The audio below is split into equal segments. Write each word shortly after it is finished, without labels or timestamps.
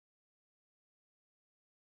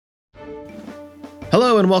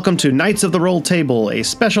Hello and welcome to Knights of the Roll Table, a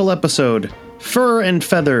special episode, Fur and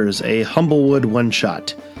Feathers, a Humblewood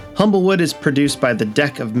one-shot. Humblewood is produced by the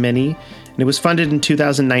Deck of Many, and it was funded in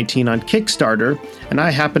 2019 on Kickstarter, and I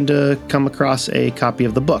happened to come across a copy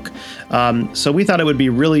of the book. So we thought it would be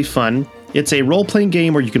really fun. It's a role-playing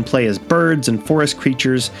game where you can play as birds and forest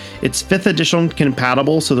creatures. It's 5th edition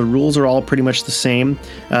compatible, so the rules are all pretty much the same.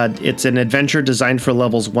 It's an adventure designed for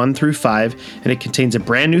levels 1 through 5, and it contains a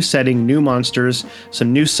brand new setting, new monsters,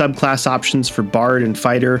 some new subclass options for bard and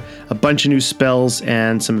fighter, a bunch of new spells,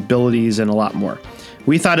 and some abilities, and a lot more.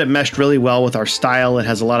 We thought it meshed really well with our style. It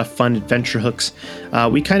has a lot of fun adventure hooks.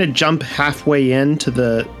 We kind of jump halfway into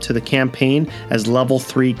the campaign as level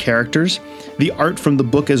 3 characters. The art from the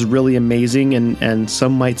book is really amazing and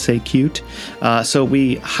some might say cute. So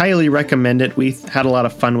we highly recommend it. We had a lot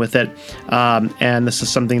of fun with it. And this is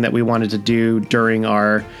something that we wanted to do during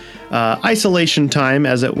our isolation time,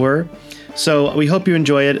 as it were. So we hope you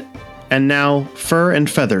enjoy it. And now, Fur and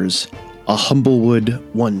Feathers, a Humblewood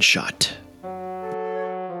one-shot.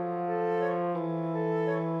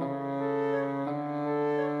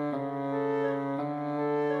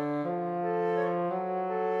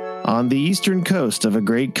 On the eastern coast of a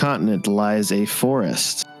great continent lies a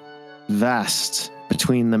forest, vast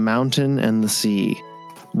between the mountain and the sea.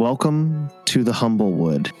 Welcome to the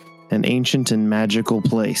Humblewood, an ancient and magical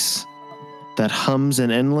place that hums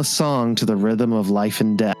an endless song to the rhythm of life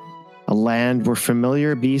and death. A land where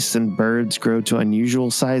familiar beasts and birds grow to unusual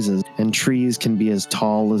sizes and trees can be as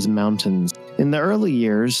tall as mountains. In the early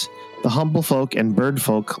years, the Humblefolk and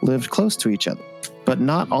Birdfolk lived close to each other, but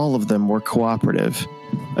not all of them were cooperative.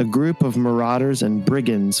 A group of marauders and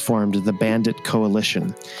brigands formed the Bandit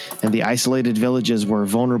Coalition, and the isolated villages were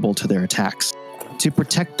vulnerable to their attacks. To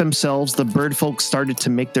protect themselves, the Birdfolk started to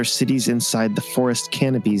make their cities inside the forest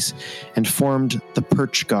canopies and formed the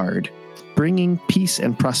Perch Guard, bringing peace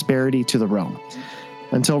and prosperity to the realm.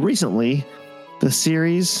 Until recently, the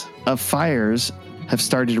series of fires have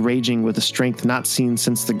started raging with a strength not seen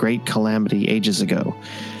since the Great Calamity ages ago.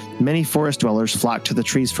 Many forest dwellers flock to the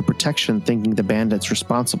trees for protection, thinking the bandits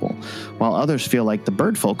responsible, while others feel like the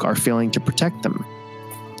birdfolk are failing to protect them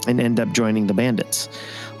and end up joining the bandits.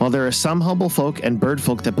 While there are some humble folk and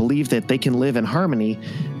birdfolk that believe that they can live in harmony,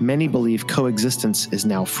 many believe coexistence is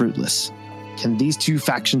now fruitless. Can these two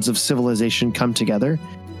factions of civilization come together?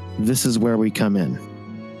 This is where we come in.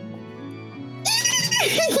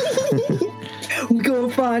 We're going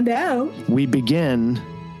to find out. We begin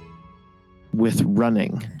with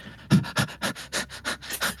running.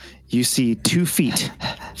 You see 2 feet,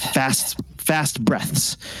 fast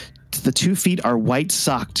breaths. The 2 feet are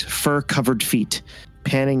white-socked, fur-covered feet.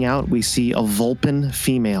 Panning out, we see a Vulpin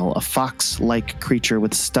female, a fox-like creature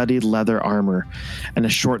with studded leather armor and a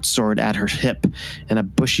short sword at her hip and a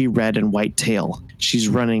bushy red and white tail. She's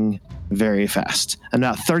running very fast. And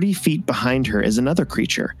about 30 feet behind her is another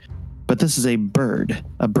creature, but this is a bird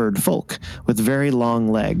folk with very long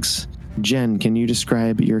legs. Jen, can you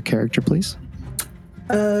describe your character, please?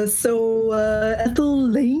 Ethel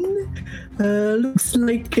Lane looks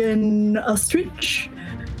like an ostrich.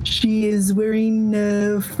 She is wearing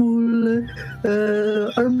full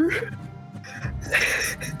armor.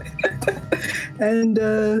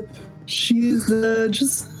 And she's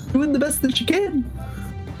just doing the best that she can.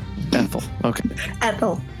 Ethel, okay.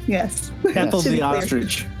 Ethel, yes. Ethel's the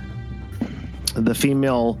ostrich. The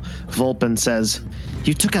female Vulpin says,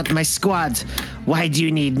 "You took out my squad. Why do you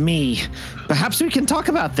need me? Perhaps we can talk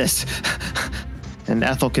about this." And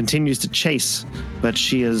Ethel continues to chase, but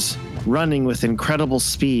she is running with incredible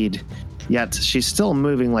speed, yet she's still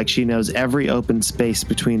moving like she knows every open space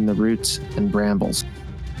between the roots and brambles.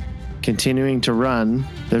 Continuing to run,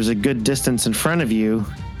 there's a good distance in front of you,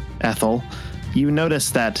 Ethel. You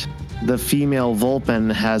notice that the female Vulpin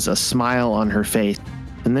has a smile on her face,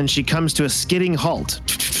 and then she comes to a skidding halt,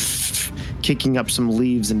 kicking up some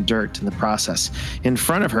leaves and dirt in the process. In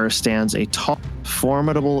front of her stands a tall,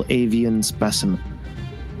 formidable avian specimen.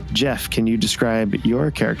 Jeff, can you describe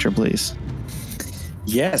your character, please?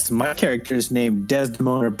 Yes, my character is named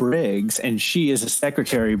Desdemona Briggs, and she is a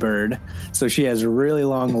secretary bird. So she has really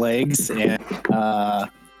long legs and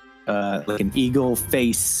like an eagle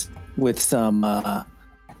face with some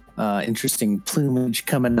interesting plumage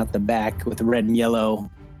coming out the back with red and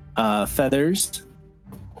yellow feathers.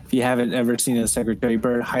 If you haven't ever seen a secretary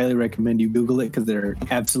bird, highly recommend you Google it because they're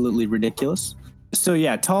absolutely ridiculous. So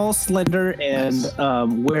yeah, tall, slender, and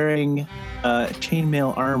wearing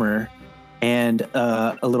chainmail armor and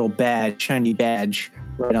a little badge, shiny badge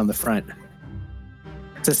right on the front.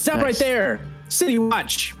 So stop right there, City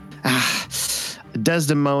Watch.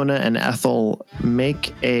 Desdemona and Ethel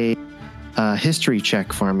make a a history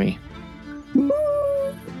check for me.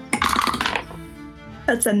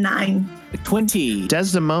 That's a 9. 20.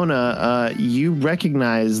 Desdemona, you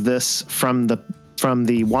recognize this from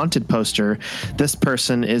the wanted poster. This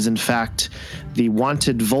person is in fact the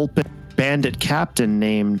wanted Vulpin bandit captain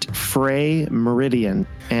named Frey Meridian.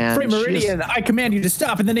 And Frey Meridian, I command you to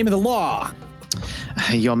stop in the name of the law.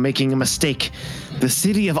 You're making a mistake. The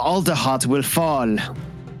city of Alderheart will fall.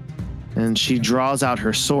 And she draws out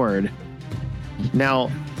her sword.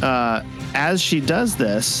 Now, as she does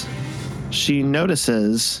this, she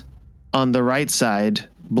notices on the right side,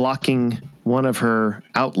 blocking one of her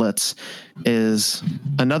outlets, is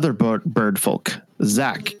another bird folk.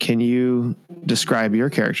 Zach, can you describe your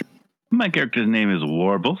character? My character's name is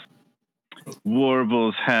Warbles.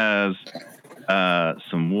 Warbles has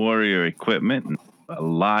some warrior equipment, a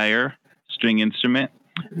lyre, string instrument,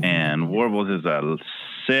 and Warbles is a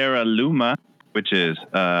Sarah Luma, which is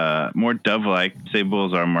more dove-like.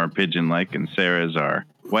 Sables are more pigeon-like, and Sarah's are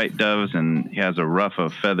white doves, and he has a ruff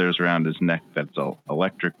of feathers around his neck that's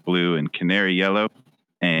electric blue and canary yellow,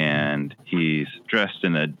 and he's dressed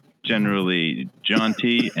in a generally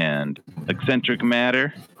jaunty and eccentric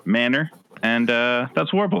manner, and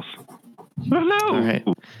that's Warbles. Hello. All right.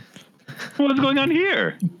 What's going on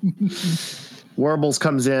here? Warbles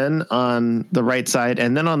comes in on the right side,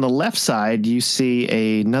 and then on the left side, you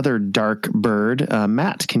see another dark bird.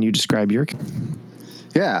 Matt, can you describe your?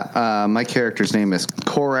 Yeah, my character's name is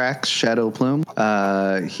Corax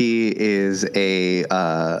Shadowplume. He is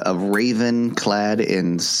a raven clad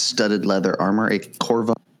in studded leather armor, a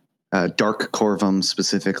corvum, dark corvum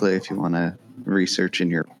specifically, if you want to research in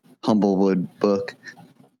your Humblewood book.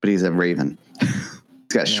 But he's a raven. He's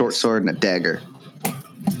got a short sword and a dagger.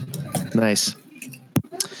 Nice.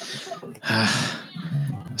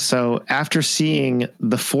 So after seeing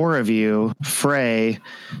the four of you, Frey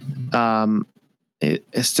it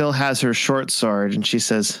still has her short sword, and she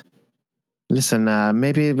says, listen,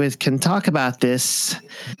 maybe we can talk about this.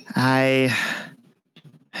 You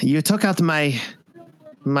took out my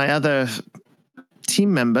other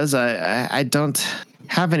team members. I don't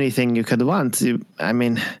have anything you could want. I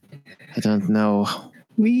don't know.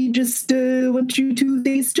 We just want you to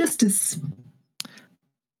face justice.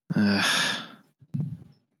 And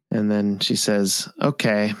then she says,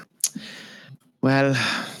 okay, well,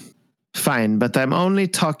 fine, but I'm only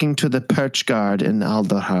talking to the perch guard in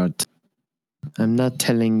Alderheart. I'm not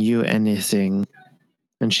telling you anything.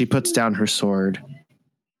 And she puts down her sword.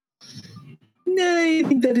 I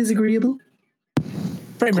think that is agreeable.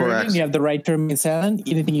 Frey Meridian, you have the right to remain silent.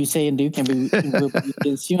 Anything you say and do can be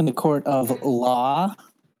against you in the court of law,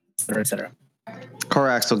 etc., etc.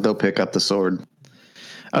 Corax will go pick up the sword.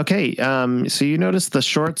 Okay, so you notice the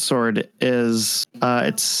short sword is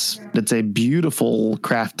it's a beautiful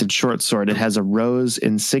crafted short sword. It has a rose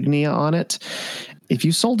insignia on it. If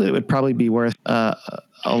you sold it, it would probably be worth a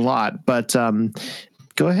lot. But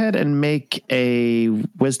go ahead and make a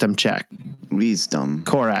wisdom check. Wisdom.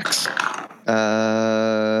 Corax.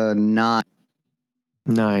 9.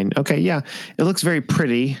 9. Okay, yeah. It looks very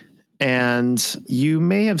pretty. And you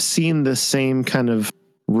may have seen the same kind of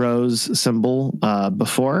rose symbol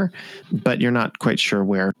before, but you're not quite sure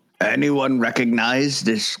where. Anyone recognize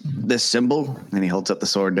this symbol? And he holds up the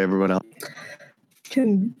sword to everyone else.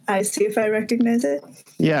 Can I see if I recognize it?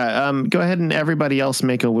 Yeah, go ahead and everybody else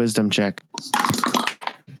make a wisdom check.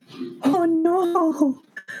 Oh no.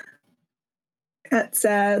 That's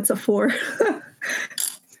a 4.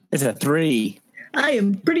 It's a 3. I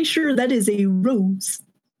am pretty sure that is a rose.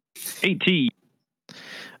 18.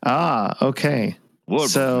 Ah, okay.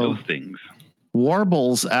 Warbles So- knows things.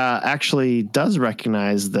 Warbles actually does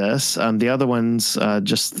recognize this. The other ones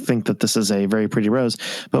just think that this is a very pretty rose.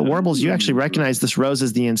 But Warbles, you actually recognize this rose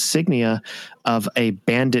as the insignia of a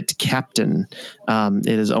bandit captain. It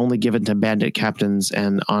is only given to bandit captains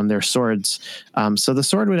and on their swords. So the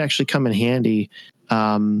sword would actually come in handy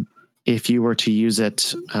if you were to use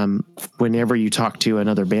it whenever you talk to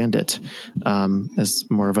another bandit as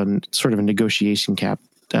more of a sort of a negotiation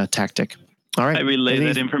tactic. All right. I relay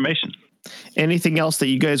that information. Anything else that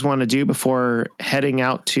you guys want to do before heading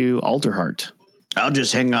out to Alderheart? I'll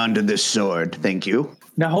just hang on to this sword. Thank you.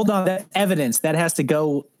 Now, hold on. That evidence, that has to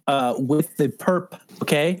go with the perp,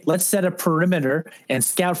 okay? Let's set a perimeter and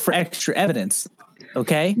scout for extra evidence,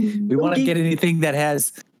 okay? We want to get anything that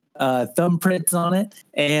has thumbprints on it,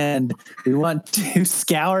 and we want to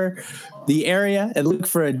scour the area and look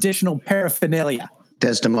for additional paraphernalia.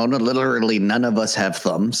 Desdemona, literally none of us have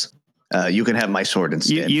thumbs. You can have my sword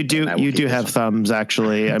instead. You do have thumbs,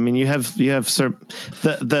 actually. I mean, you have sort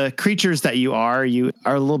of the creatures that you are a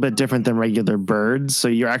little bit different than regular birds, so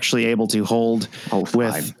you're actually able to hold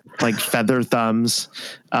with like feather thumbs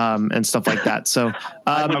and stuff like that. So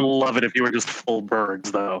I would love it if you were just full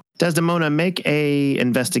birds, though. Desdemona, make a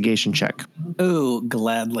investigation check. Oh,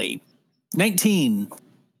 gladly. 19.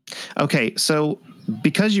 Okay, so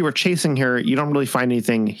because you were chasing her, you don't really find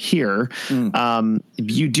anything here.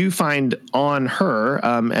 You do find on her,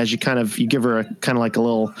 as you give her a kind of like a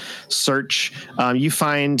little search, you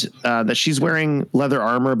find that she's wearing leather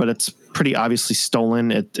armor, but it's pretty obviously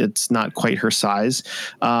stolen. It's not quite her size.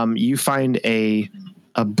 You find a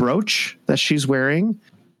brooch that she's wearing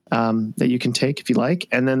that you can take if you like.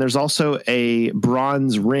 And then there's also a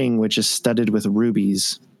bronze ring, which is studded with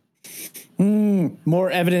rubies. More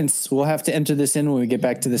evidence. We'll have to enter this in when we get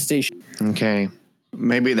back to the station. Okay.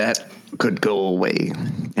 Maybe that could go away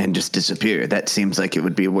and just disappear. That seems like it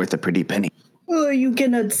would be worth a pretty penny. Or you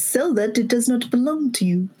cannot sell that. It does not belong to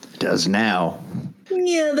you. It does now.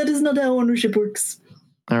 Yeah, that is not how ownership works.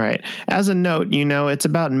 All right. As a note, it's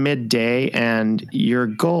about midday, and your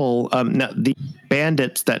goal, the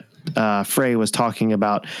bandits that Frey was talking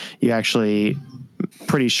about, you actually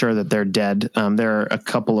pretty sure that they're dead. They're a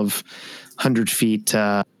couple of 100 feet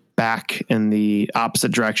back in the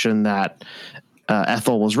opposite direction that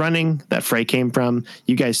Ethel was running, that Frey came from.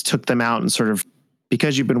 You guys took them out and sort of,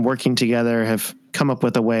 because you've been working together, have come up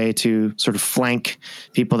with a way to sort of flank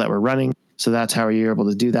people that were running. So that's how you're able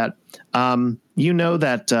to do that.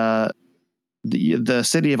 That the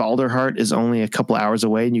city of Alderheart is only a couple hours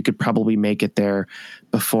away, and you could probably make it there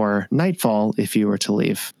before nightfall if you were to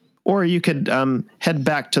leave. Or you could head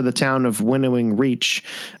back to the town of Winnowing Reach,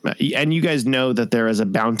 and you guys know that there is a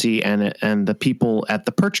bounty, and the people at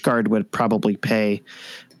the Perch Guard would probably pay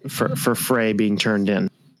for Frey being turned in.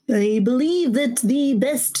 I believe that the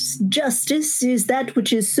best justice is that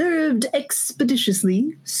which is served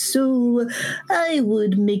expeditiously, so I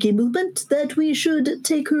would make a movement that we should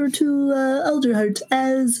take her to Alderheart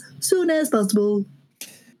as soon as possible.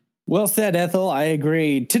 Well said, Ethel. I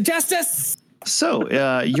agree. To justice! So,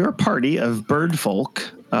 your party of bird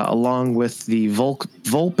folk, along with the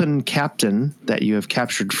Vulpin captain that you have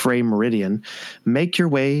captured, Frey Meridian, make your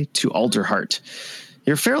way to Alderheart.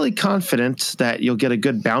 You're fairly confident that you'll get a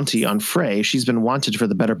good bounty on Frey. She's been wanted for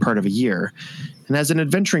the better part of a year. And as an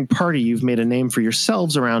adventuring party, you've made a name for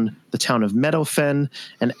yourselves around the town of Meadowfen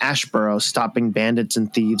and Ashborough, stopping bandits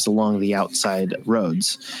and thieves along the outside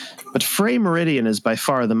roads. But Frey Meridian is by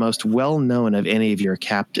far the most well-known of any of your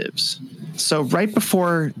captives. So right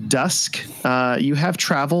before dusk, you have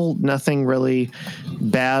travel, nothing really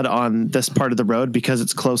bad on this part of the road because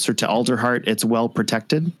it's closer to Alderheart. It's well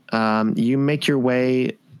protected. You make your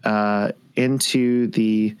way into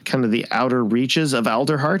the kind of the outer reaches of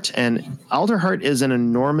Alderheart, and Alderheart is an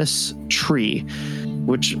enormous tree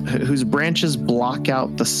whose branches block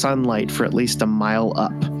out the sunlight for at least a mile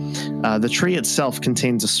up. The tree itself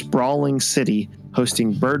contains a sprawling city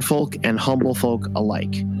hosting birdfolk and humble folk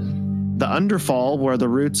alike. The underfall, where the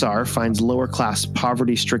roots are, finds lower-class,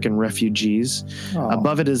 poverty-stricken refugees. Aww.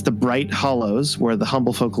 Above it is the bright hollows, where the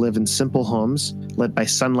humble folk live in simple homes, lit by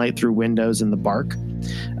sunlight through windows in the bark.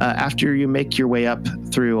 After you make your way up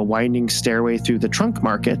through a winding stairway through the trunk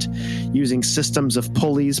market, using systems of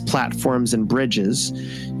pulleys, platforms, and bridges,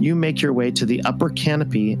 you make your way to the upper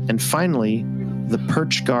canopy and finally, the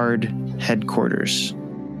Perch Guard headquarters.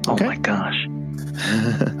 Okay? Oh my gosh.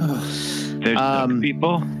 There's duck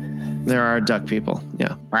people? There are duck people,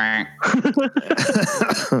 yeah.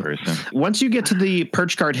 Once you get to the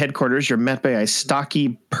Perch Guard headquarters, you're met by a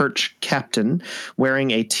stocky perch captain wearing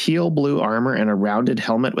a teal blue armor and a rounded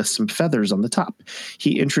helmet with some feathers on the top.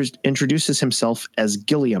 He introduces himself as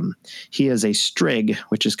Gilliam. He is a strig,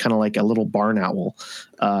 which is kind of like a little barn owl,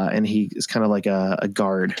 and he is kind of like a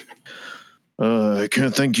guard. I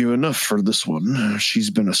can't thank you enough for this one. She's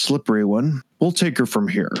been a slippery one. We'll take her from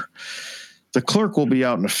here. The clerk will be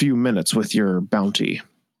out in a few minutes with your bounty.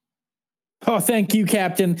 Oh, thank you,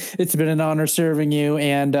 Captain. It's been an honor serving you,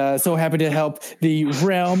 and so happy to help the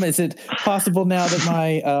realm. Is it possible now that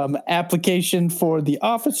my application for the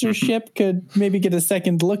officership could maybe get a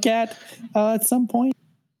second look at some point?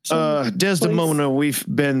 Desdemona, we've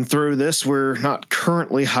been through this. We're not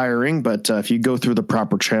currently hiring, but if you go through the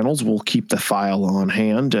proper channels, we'll keep the file on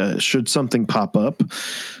hand. Should something pop up,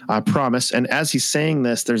 I promise. And as he's saying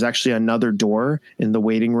this, there's actually another door in the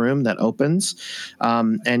waiting room that opens,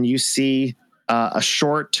 and you see a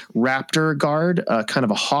short raptor guard, kind of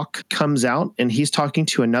a hawk, comes out, and he's talking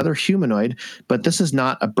to another humanoid, but this is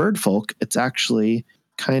not a bird folk. It's actually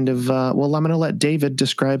kind of, I'm going to let David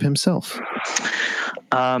describe himself.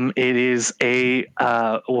 It is a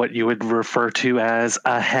what you would refer to as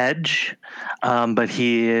a hedge, but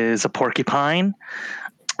he is a porcupine.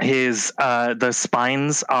 His the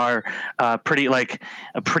spines are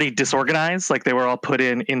pretty disorganized, like they were all put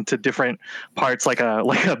into different parts, like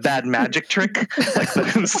a bad magic trick. Like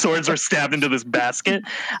the swords were stabbed into this basket,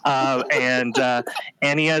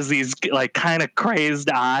 and he has these like kind of crazed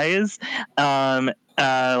eyes,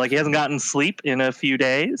 like he hasn't gotten sleep in a few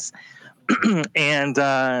days. And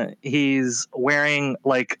he's wearing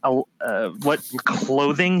like what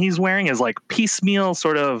clothing he's wearing is like piecemeal,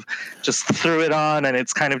 sort of just threw it on, and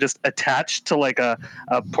it's kind of just attached to like a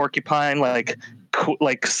porcupine like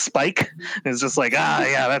spike. And it's just like,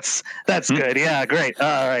 yeah, that's good, yeah, great,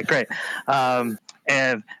 all right, great.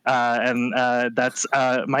 And that's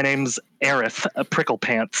my name's Aerith Prickle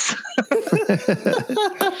Pants.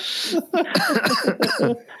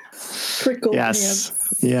 Prickle Yes. pants.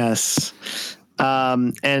 Yes.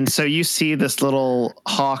 And so you see this little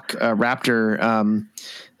hawk raptor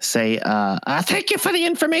say, thank you for the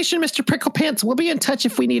information, Mr. Pricklepants. We'll be in touch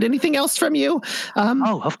if we need anything else from you.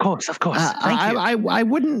 Of course. Thank you. I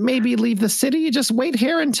wouldn't maybe leave the city. Just wait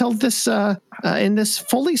here until this in this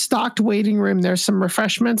fully stocked waiting room. There's some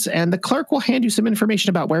refreshments, and the clerk will hand you some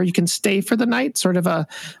information about where you can stay for the night, sort of a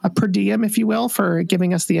per diem, if you will, for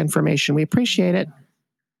giving us the information. We appreciate it.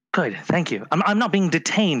 Good, thank you. I'm not being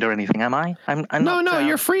detained or anything, am I? I'm No, not,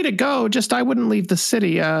 you're free to go. Just I wouldn't leave the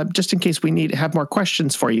city, just in case we have more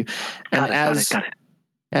questions for you. And got it.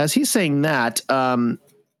 as he's saying that,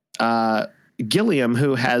 Gilliam,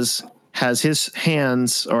 who has his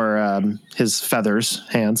hands or his feathers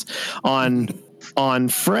hands on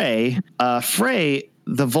Frey, Frey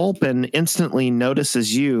the Vulpin instantly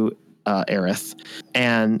notices you, Aerith,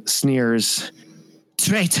 and sneers,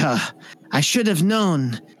 "Traitor! I should have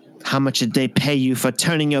known. How much did they pay you for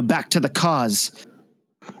turning your back to the cause?"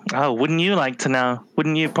 Oh, wouldn't you like to know?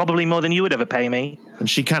 Wouldn't you? Probably more than you would ever pay me. And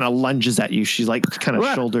she kind of lunges at you. She's like kind of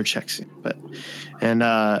shoulder checks you.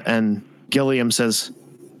 And Gilliam says,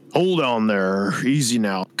 "Hold on there. Easy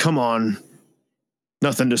now. Come on.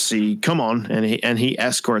 Nothing to see. Come on." And he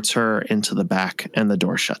escorts her into the back, and the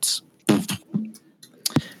door shuts.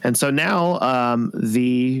 And so now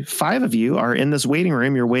the five of you are in this waiting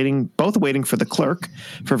room. You're both waiting for the clerk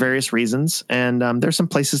for various reasons. And there's some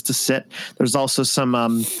places to sit. There's also some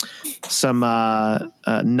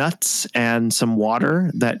nuts and some water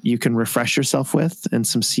that you can refresh yourself with, and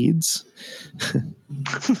some seeds.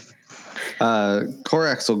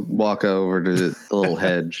 Corax will walk over to the little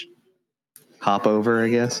hedge, hop over, I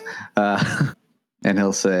guess, and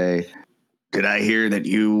he'll say, "Did I hear that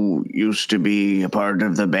you used to be a part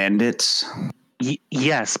of the bandits?"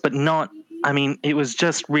 Yes, but not. I mean, it was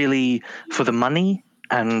just really for the money,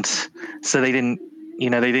 and so they didn't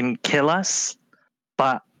kill us.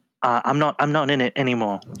 But I'm not in it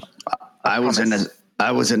anymore. I was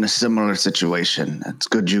in a similar situation. It's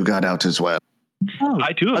good you got out as well. Oh,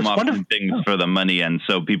 I too am that's often wonderful. things for the money, and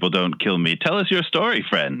so people don't kill me. Tell us your story,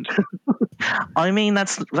 friend. I mean,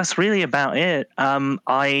 that's really about it.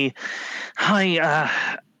 I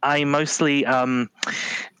mostly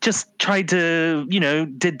just tried to,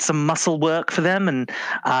 did some muscle work for them, and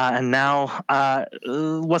now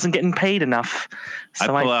wasn't getting paid enough.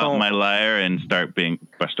 So I pull out my lyre and start being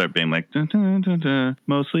like, dun, dun, dun, dun.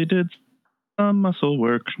 Mostly did some muscle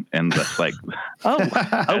work, and that's like, oh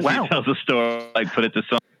as wow, he tells the story, like put it to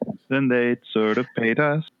some, then they sort of paid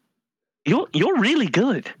us. You're really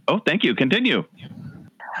good. Oh, thank you. Continue.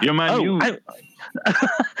 You're my new.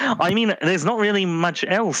 I mean, there's not really much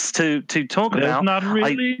else to talk There's about. not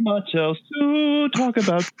really much else to talk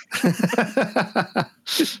about.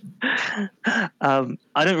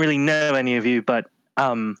 I don't really know any of you, but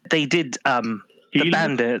they did. The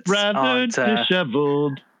bandits rather aren't,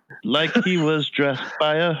 disheveled, like he was dressed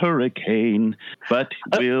by a hurricane. But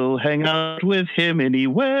we'll hang out with him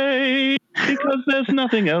anyway, because there's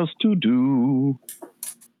nothing else to do.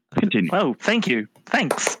 Continue. Oh, thank you.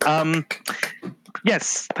 Thanks.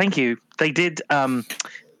 Yes, thank you. They did. Some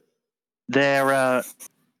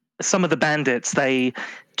of the bandits. They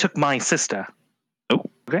took my sister. Oh,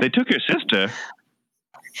 okay. They took your sister?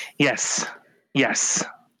 Yes.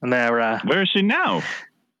 And they're. Where is she now?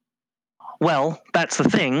 Well, that's the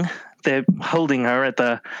thing. They're holding her at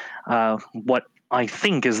the what I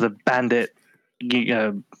think is the bandit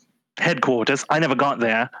headquarters. I never got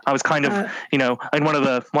there. I was kind of, in one of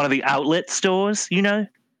the outlet stores,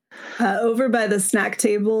 Over by the snack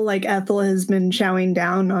table, like Ethel has been chowing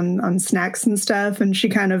down on snacks and stuff, and she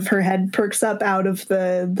kind of, her head perks up out of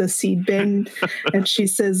the seed bin, and she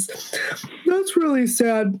says, "That's really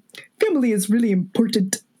sad. Family is really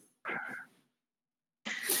important."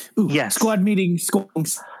 Ooh, Yes. Squad meeting.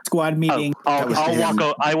 Squad meeting.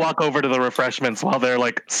 I walk over to the refreshments while they're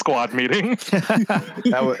like squad meeting.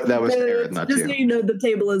 That was Aaron, not Just so you. you know, the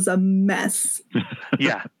table is a mess.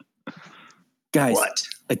 Yeah. Guys, What?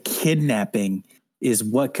 a kidnapping is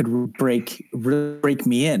what could break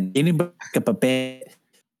me in. Anybody pick up a band,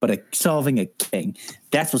 but solving a king,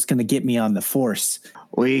 that's what's going to get me on the force.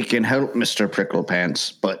 We can help Mr.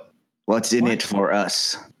 Pricklepants, but what's in it for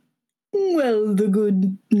us? Well, the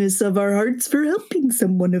goodness of our hearts for helping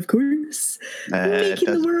someone, of course.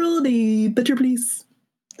 Making the world a better place.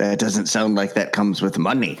 That doesn't sound like that comes with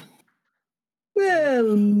money.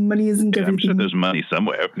 Well, money isn't Yeah, I'm everything. sure there's money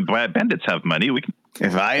somewhere. Bandits have money. We can.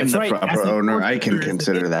 If I am That's the right. proper As an owner, I can orphan,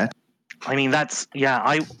 consider that. I mean,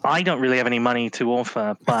 I don't really have any money to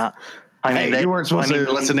offer, but I mean, Hey, you weren't supposed to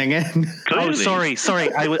be listening in. Oh, Clearly.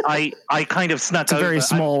 sorry. I kind of snuck It's a over. very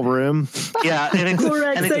small room. Yeah, and it's,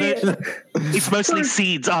 Korak, and say it's mostly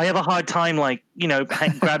seeds. I have a hard time, like,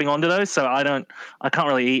 grabbing onto those, so I can't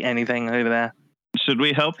really eat anything over there. Should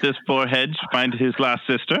we help this poor Hedge find his lost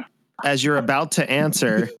sister? As you're about to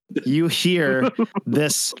answer, you hear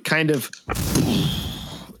this kind of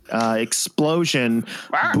explosion,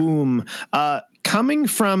 boom, coming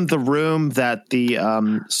from the room that the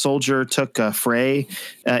soldier took Frey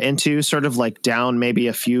into, sort of like down maybe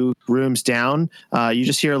a few rooms down. You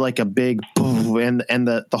just hear like a big boom, and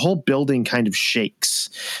the whole building kind of shakes.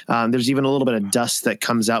 There's even a little bit of dust that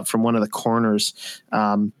comes out from one of the corners.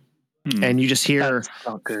 And you just hear, That's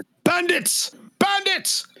not good. "Bandits!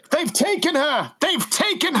 Bandits! They've taken her! They've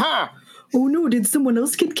taken her!" Oh no, did someone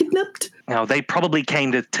else get kidnapped? No, they probably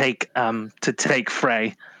came to take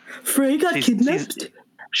Frey. Frey got She's- kidnapped?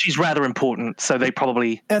 She's rather important, so they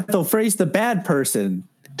probably. Ethel Frey's the bad person.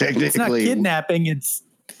 It's not Technically, kidnapping.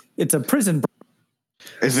 It's a prison.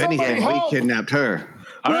 if anything, we kidnapped her.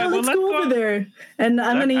 All Well, right, let's go over there. And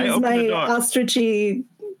I'm going to I use open the my door. ostrichy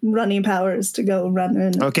running powers to go run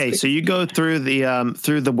in. Okay, so you go through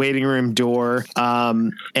the waiting room door,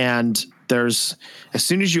 and there's, as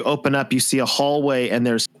soon as you open up, you see a hallway, and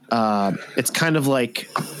there's it's kind of like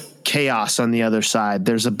chaos on the other side.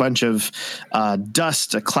 There's a bunch of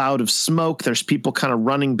dust, a cloud of smoke. There's people kind of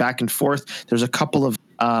running back and forth. There's a couple of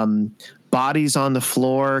bodies on the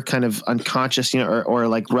floor, kind of unconscious, or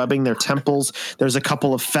like rubbing their temples. There's a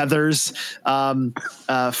couple of feathers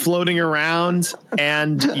floating around,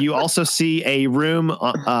 and you also see a room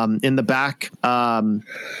in the back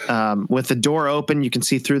with the door open. You can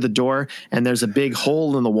see through the door, and there's a big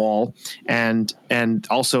hole in the wall, and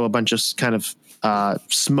also a bunch of kind of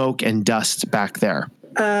smoke and dust back there.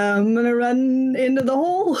 I'm going to run into the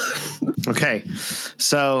hole. Okay,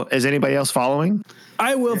 so is anybody else following?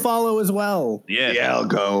 I will follow as well. Yeah. Yeah, I'll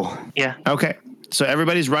go. Yeah. Okay, so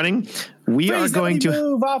everybody's running. We are Please going let me to.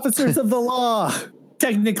 move, officers of the law.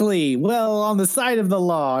 Technically, well, on the side of the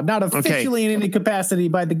law, not officially in any capacity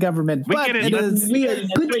by the government, We but get it. it is. We are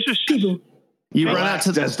good people. You run out Relax,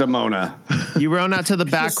 to the Desdemona. You run out to the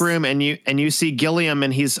back room, and you see Gilliam,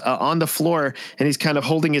 and he's on the floor, and he's kind of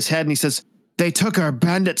holding his head, and he says, "They took our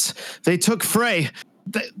bandits. They took Frey.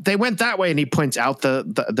 They went that way," and he points out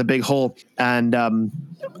the big hole. And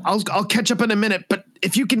I'll catch up in a minute, but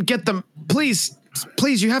if you can get them, please,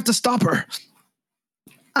 you have to stop her.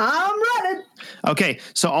 I'm running. Okay,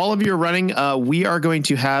 so all of you are running. We are going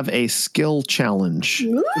to have a skill challenge.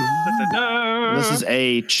 This is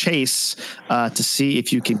a chase to see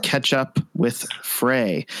if you can catch up with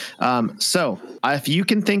Frey. So if you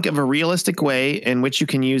can think of a realistic way in which you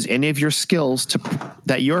can use any of your skills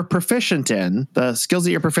that you're proficient in, the skills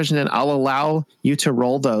that you're proficient in, I'll allow you to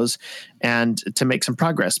roll those and to make some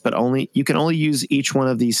progress. But you can only use each one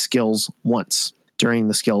of these skills once during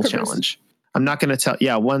the skill challenge. I'm not going to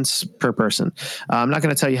tell, once per person. I'm not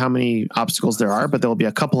going to tell you how many obstacles there are, but there will be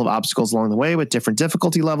a couple of obstacles along the way with different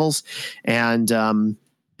difficulty levels, and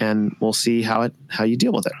we'll see how you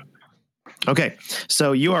deal with it. Okay,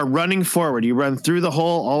 so you are running forward. You run through the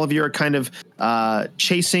hole. All of you are kind of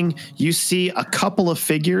chasing. You see a couple of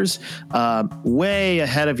figures way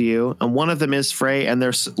ahead of you, and one of them is Frey, and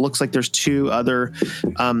looks like there's two other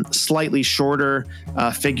slightly shorter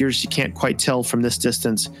figures. You can't quite tell from this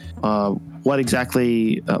distance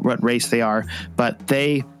what race they are, but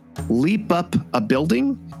they leap up a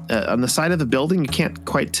building. On the side of the building, you can't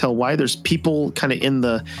quite tell why. There's people kind of in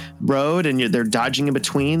the road, and they're dodging in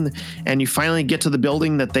between. And you finally get to the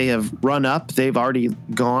building that they have run up. They've already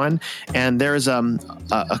gone, and there's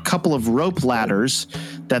a couple of rope ladders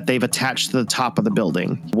that they've attached to the top of the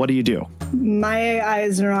building. What do you do? My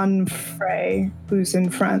eyes are on Frey, who's in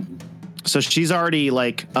front. So she's already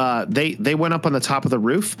they went up on the top of the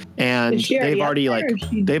roof, and they've already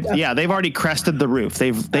crested the roof.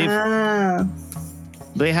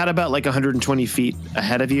 They had about 120 feet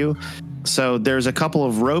ahead of you. So there's a couple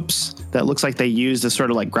of ropes that looks like they used as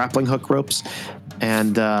sort of grappling hook ropes.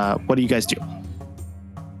 And what do you guys do?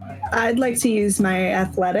 I'd like to use my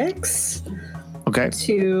athletics. Okay.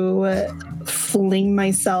 To fling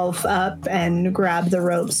myself up and grab the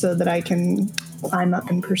rope so that I can climb up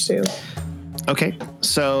and pursue. Okay.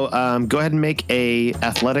 So go ahead and make a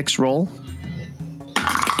athletics roll.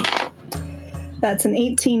 That's an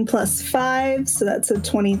 18 plus 5, so that's a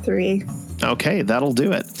 23. Okay, that'll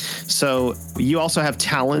do it. So you also have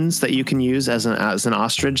talons that you can use as an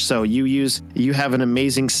ostrich. So you have an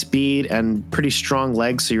amazing speed and pretty strong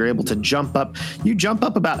legs, so you're able to jump up. You jump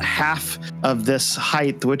up about half of this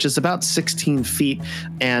height, which is about 16 feet,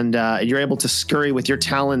 and you're able to scurry with your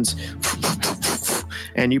talons,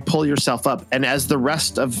 and you pull yourself up. And as the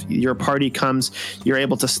rest of your party comes, you're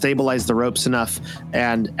able to stabilize the ropes enough,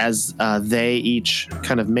 and as they each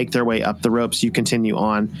kind of make their way up the ropes, you continue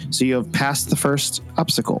on. So you have passed the first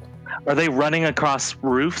obstacle. Are they running across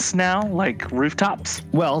roofs now, like rooftops?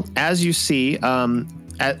 Well, as you see,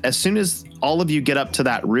 as soon as all of you get up to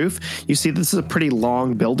that roof, you see this is a pretty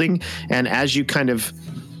long building, and as you kind of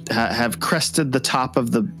have crested the top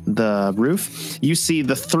of the roof, you see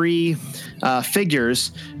the three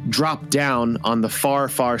figures drop down on the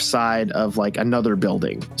far side of another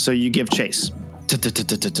building. So you give chase.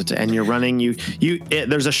 And you're running.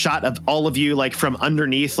 There's a shot of all of you from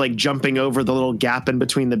underneath, jumping over the little gap in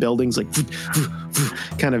between the buildings,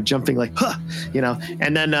 kind of jumping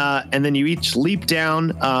and then you each leap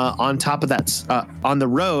down on top of that on the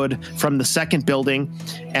road from the second building,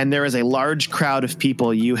 and there is a large crowd of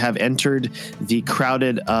people. You have entered the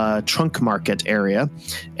crowded trunk market area,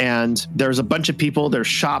 and there's a bunch of people. There's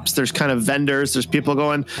shops. There's kind of vendors. There's people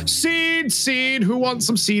going, seed. Who wants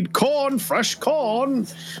some seed corn? Fresh corn.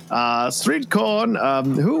 Street corn.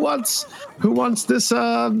 Who wants this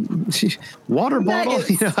water bottle?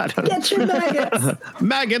 I don't know. Get your maggots.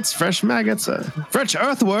 Maggots, fresh maggots, fresh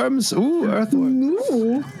earthworms. Ooh, earthworms.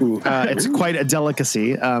 Ooh. It's quite a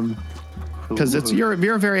delicacy because you're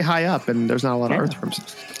very high up and there's not a lot of earthworms.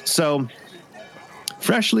 So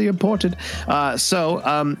freshly imported.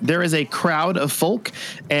 There is a crowd of folk,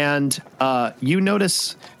 and you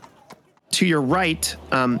notice to your right,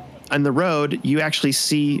 on the road, you actually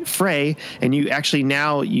see Frey, and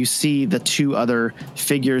you see the two other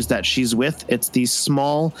figures that she's with. It's these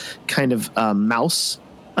small kind of mouse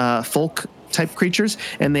folk type creatures,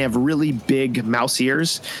 and they have really big mouse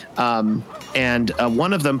ears. And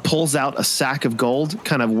one of them pulls out a sack of gold,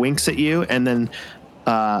 kind of winks at you, and then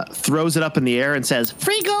throws it up in the air and says,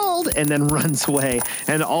 "Free gold," and then runs away.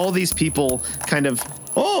 And all these people kind of,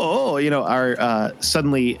 are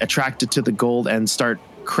suddenly attracted to the gold and start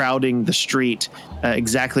crowding the street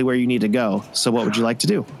exactly where you need to go. So what would you like to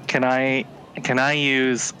do? Can I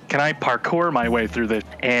parkour my way through this,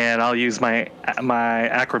 and I'll use my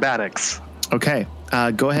acrobatics. Okay.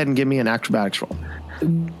 Go ahead and give me an acrobatics roll.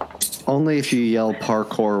 Only if you yell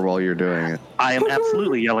parkour while you're doing it. I am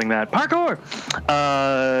absolutely yelling that. Parkour!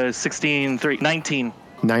 16, 3, 19.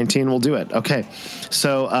 19 will do it. Okay.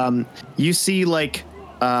 So you see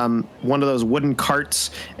one of those wooden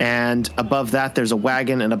carts, and above that there's a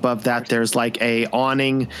wagon, and above that there's a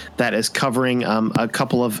awning that is covering a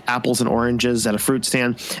couple of apples and oranges at a fruit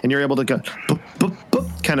stand, and you're able to go boop, boop,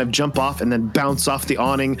 boop, kind of jump off and then bounce off the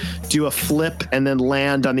awning, do a flip, and then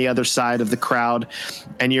land on the other side of the crowd,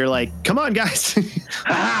 and you're like, come on guys.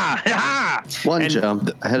 One and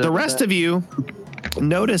jump ahead the rest of you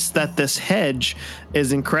notice that this hedge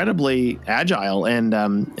is incredibly agile, and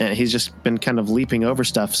he's just been kind of leaping over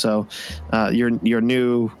stuff. So your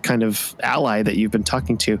new kind of ally that you've been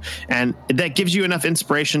talking to, and that gives you enough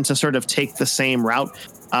inspiration to sort of take the same route.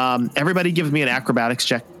 Everybody give me an acrobatics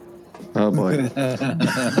check. Oh boy.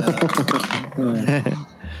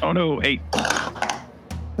 Oh no, 8.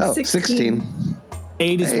 Oh, 16.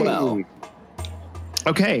 8 as well.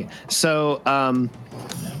 Okay, so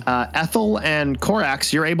Ethel and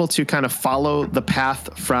Corax, you're able to kind of follow the path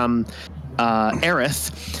from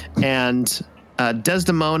Aerith, and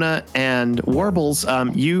Desdemona and Warbles,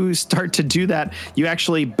 you start to do that. You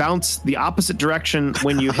actually bounce the opposite direction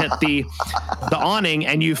when you hit the awning,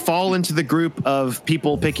 and you fall into the group of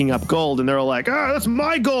people picking up gold, and they're all like, "Ah, that's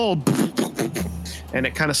my gold!" And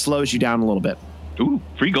it kind of slows you down a little bit. Ooh,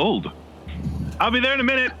 free gold. I'll be there in a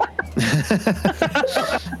minute.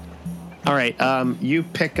 All right, you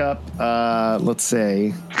pick up, let's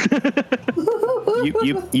say,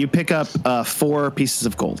 you pick up 4 pieces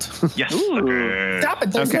of gold. Yes. Stop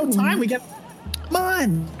it! There's no time. We got. Come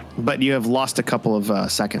on. But you have lost a couple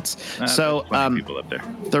of seconds. So there's plenty of people up there.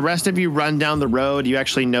 the rest of you run down the road. You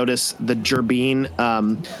actually notice the Gerbine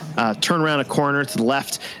turn around a corner to the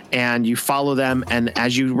left, and you follow them. And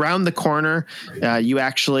as you round the corner, you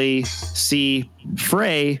actually see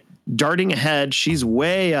Frey darting ahead. She's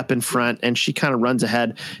way up in front, and she kind of runs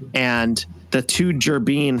ahead. And the 2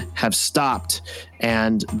 Gerbine have stopped,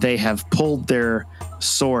 and they have pulled their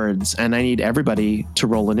swords. And I need everybody to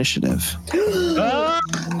roll initiative.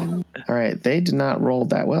 All right, they did not roll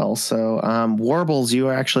that well. So, Warbles, you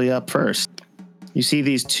are actually up first. You see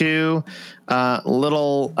these 2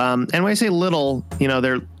 little, and when I say little,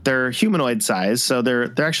 they're humanoid size, so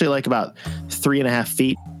they're actually like about 3.5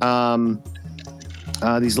 feet.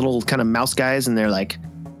 These little kind of mouse guys, and they're like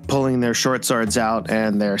pulling their short swords out,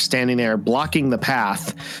 and they're standing there blocking the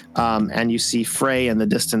path. And you see Frey in the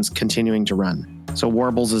distance continuing to run. So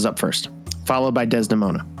Warbles is up first, followed by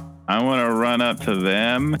Desdemona. I want to run up to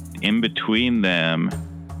them, in between them,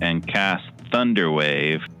 and cast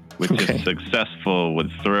Thunderwave, which if successful would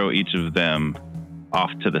throw each of them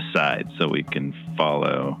off to the side so we can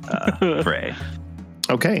follow Frey.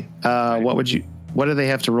 Okay. What do they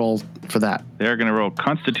have to roll for that? They're going to roll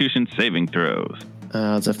Constitution saving throws.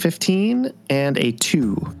 It's a 15 and a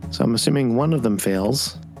 2. So I'm assuming one of them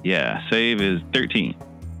fails. Yeah, save is 13.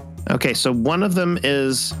 Okay, so one of them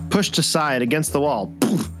is pushed aside against the wall,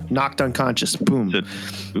 poof, knocked unconscious, boom.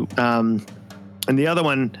 And the other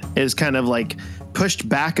one is kind of like pushed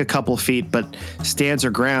back a couple feet, but stands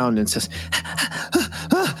her ground and says,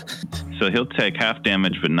 So he'll take half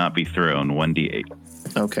damage but not be thrown, 1d8.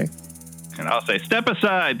 okay. And I'll say, step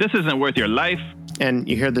aside. This isn't worth your life. And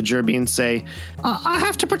you hear the Gerbine say, I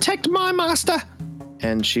have to protect my master.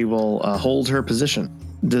 And she will hold her position.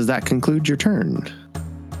 Does that conclude your turn?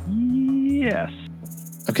 Yes.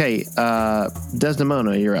 Okay,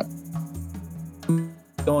 Desdemona, you're up.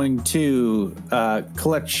 Going to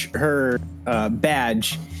collect her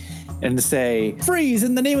badge and say, freeze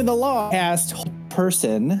in the name of the law. Cast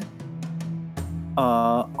person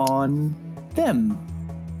on them.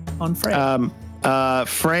 On Frey.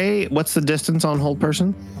 Frey, what's the distance on hold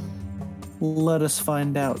person? Let us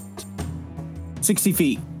find out. 60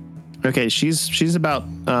 feet. Okay, she's about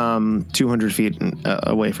 200 feet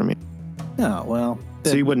away from you. Oh, well.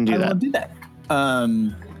 So you wouldn't do I that. won't do that.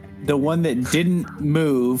 The one that didn't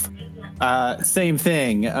move, same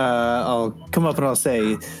thing. I'll come up and I'll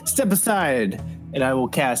say, step aside, and I will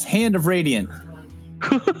cast Hand of Radiant.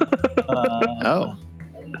 Oh.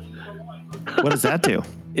 What does that do?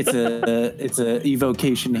 It's a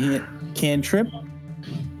evocation cantrip.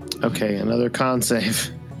 Okay, another con save.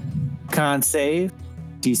 Con save,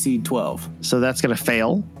 DC 12. So that's going to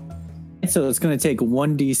fail. So it's going to take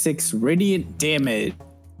 1d6 radiant damage.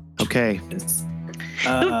 Okay.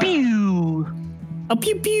 Pew! A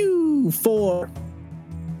pew pew 4.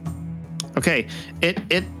 Okay,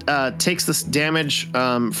 it takes this damage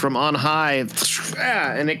from on high,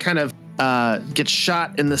 and it kind of gets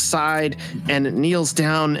shot in the side, and it kneels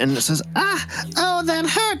down and it says, oh, that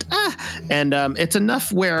hurt, and it's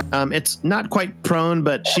enough where it's not quite prone,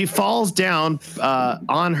 but she falls down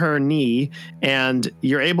on her knee, and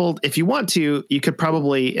you're able, if you want to, you could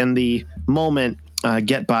probably in the moment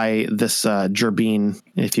get by this Gerbine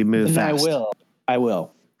if you move fast. I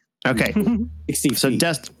will. Okay. 60 So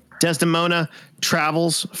feet. Desdemona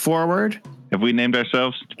travels forward. Have we named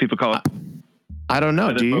ourselves? Do people call it? I don't know.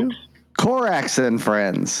 other Do you? folks? Corax and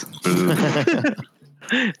friends. The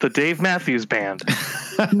Dave Matthews Band.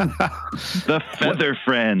 The Feather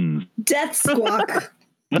Friends. Death Squawk.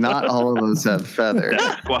 Not all of those have feathers.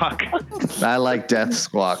 Squawk. I like Death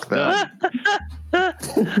Squawk though.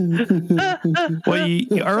 Well,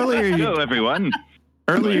 Hello, everyone.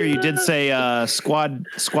 earlier you did say squad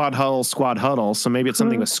huddle, so maybe it's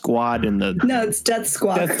something with squad in the. No, it's Death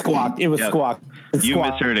Squawk. That's Squawk. It was Yep. Squawk. It's You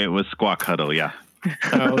Squawk. misheard it. It was Squawk Huddle, yeah.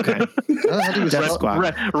 Oh, okay. How do you Death spell,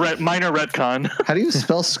 Squad. Minor retcon. how do you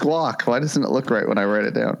spell squawk? Why doesn't it look right when I write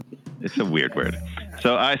it down? It's a weird word.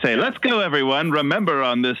 So I say, let's go, everyone. Remember,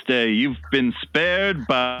 on this day, you've been spared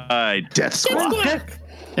by Death Squawk.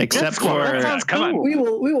 Except That for sounds come on. cool.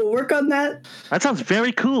 We will work on that. That sounds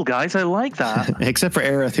very cool, guys. I like that. except for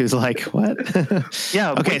Aerith, who's like, what?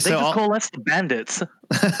 Yeah. Okay, they so just I'll- coalesced the bandits.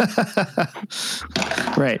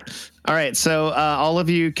 Right. All right. So all of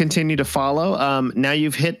you continue to follow. Now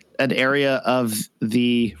you've hit an area of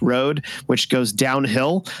the road which goes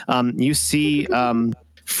downhill. You see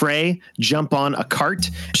Frey jump on a cart.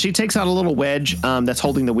 She takes out a little wedge that's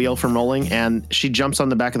holding the wheel from rolling, and she jumps on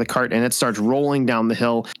the back of the cart, and it starts rolling down the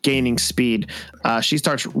hill, gaining speed. She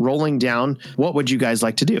starts rolling down. What would you guys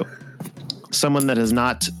like to do? Someone that has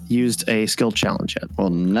not used a skill challenge yet. Well,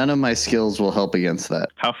 none of my skills will help against that.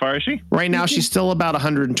 How far is she? Right now, she's still about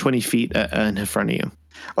 120 feet in front of you.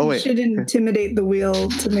 Oh You wait, should intimidate the wheel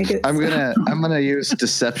to make it. I'm gonna use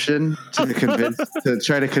deception to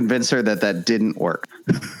try to convince her that didn't work.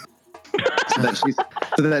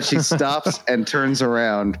 so that she stops and turns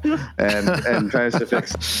around and tries to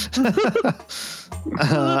fix it.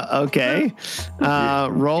 Okay.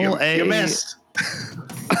 Roll You missed.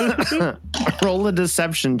 roll a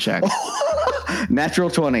deception check. Natural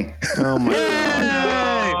 20. Oh my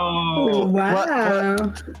god. Oh,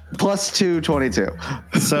 wow. Plus 2, 22.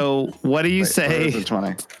 So what do you Wait, say or is it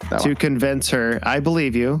 20? That to one. convince her? I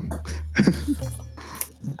believe you.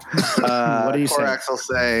 What do you say? Korax will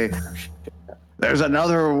say, there's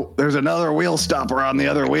another wheel stopper on the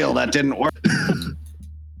other wheel that didn't work.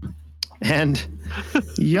 And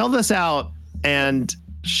yell this out, and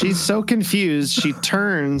she's so confused. She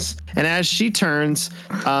turns, and as she turns,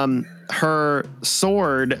 her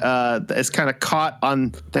sword is kind of caught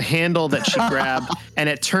on the handle that she grabbed, and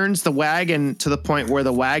it turns the wagon to the point where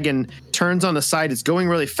the wagon turns on the side. It's going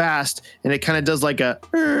really fast, and it kind of does like a,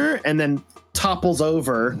 and then topples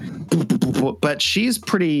over. But she's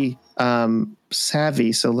pretty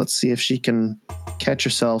savvy, so let's see if she can catch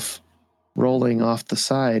herself rolling off the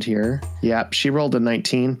side here. Yep, she rolled a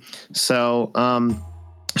 19. So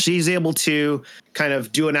she's able to kind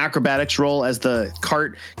of do an acrobatics roll as the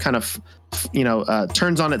cart kind of,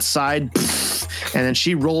 turns on its side, and then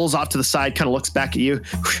she rolls off to the side, kind of looks back at you,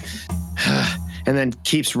 and then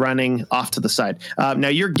keeps running off to the side. Now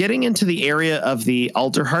you're getting into the area of the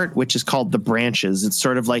Alderheart, which is called the Branches. It's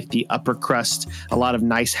sort of like the upper crust. A lot of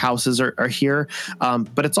nice houses are here,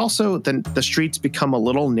 but it's also the streets become a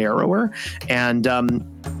little narrower, and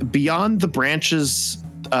beyond the branches.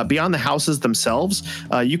 Beyond the houses themselves,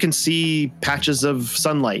 you can see patches of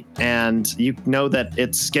sunlight, and you know that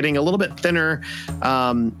it's getting a little bit thinner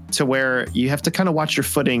to where you have to kind of watch your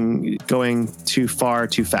footing going too far,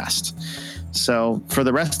 too fast. So for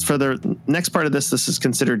the next part of this is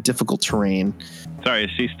considered difficult terrain. Sorry,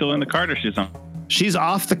 is she still in the cart or she's on? She's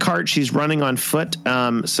off the cart. She's running on foot.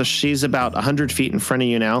 So she's about 100 feet in front of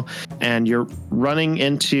you now, and you're running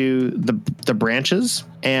into the branches,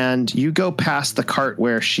 and you go past the cart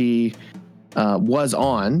where she was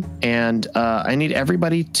on, and I need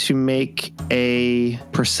everybody to make a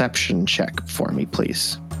perception check for me,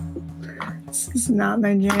 please. This is not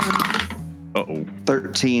my jam. Uh-oh.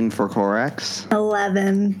 13 for Korax.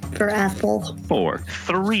 11 for Ethel. 4.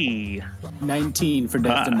 3. 19 for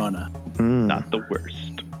Desdemona. Not the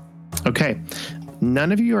worst. Okay.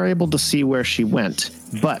 None of you are able to see where she went,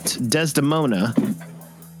 but Desdemona,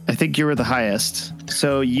 I think you were the highest.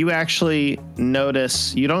 So you actually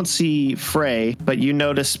notice, you don't see Frey, but you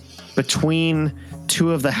notice between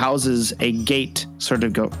two of the houses, a gate sort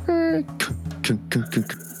of go.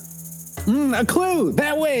 A clue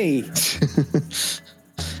that way.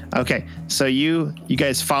 Okay, so you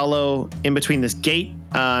guys follow in between this gate.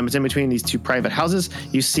 It's in between these two private houses.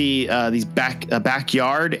 You see these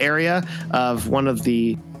backyard area of one of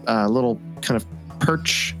the little kind of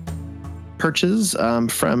perches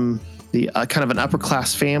from the kind of an upper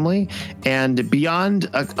class family, and beyond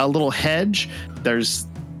a little hedge, there's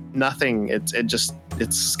nothing. It's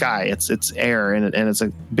sky. It's air, and it's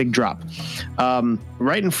a big drop.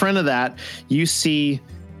 Right in front of that, you see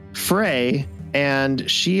Frey. And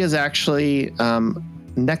she is actually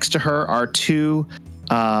next to her are two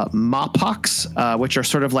Mawpoks, which are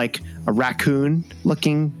sort of like a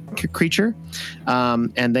raccoon-looking creature,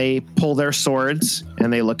 and they pull their swords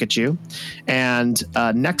and they look at you. And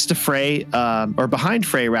next to Frey, or behind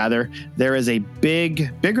Frey rather, there is a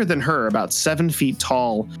bigger than her, about 7 feet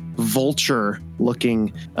tall,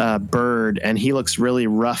 vulture-looking bird, and he looks really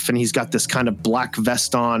rough, and he's got this kind of black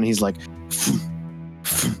vest on. He's like.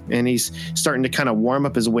 And he's starting to kind of warm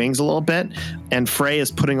up his wings a little bit, and Frey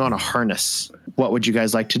is putting on a harness. What would you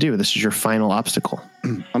guys like to do? This is your final obstacle.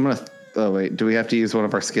 Oh wait, do we have to use one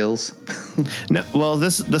of our skills? No, well,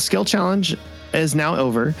 the skill challenge is now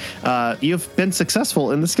over. You've been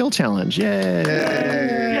successful in the skill challenge. Yay!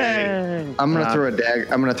 I'm gonna throw a dagger.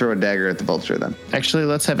 I'm gonna throw a dagger at the vulture then. Actually,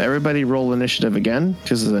 let's have everybody roll initiative again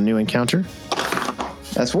because it's a new encounter.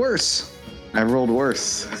 That's worse. I rolled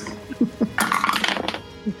worse.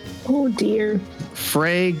 Oh dear.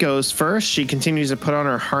 Frey goes first. She continues to put on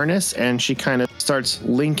her harness and she kind of starts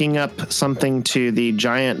linking up something to the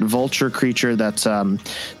giant vulture creature that's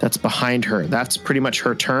behind her. That's pretty much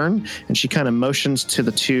her turn. And she kind of motions to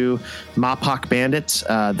the two Mapok bandits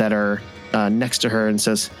that are next to her and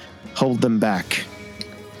says, "Hold them back."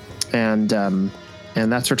 And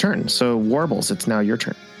that's her turn. So Warbles, it's now your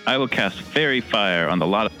turn. I will cast Fairy Fire on the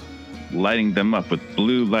lot of lighting them up with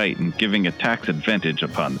blue light and giving attacks advantage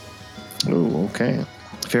upon them. Ooh, okay.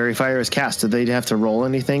 Fairy Fire is cast. Did they have to roll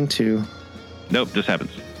anything to... Nope, this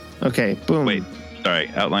happens. Okay, boom. Wait, sorry.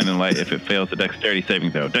 Outline in light if it fails a dexterity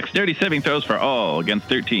saving throw. Dexterity saving throws for all against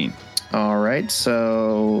 13. All right,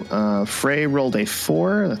 so Frey rolled a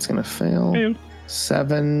 4. That's going to fail. Failed.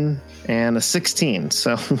 7 and a 16.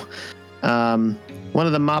 So one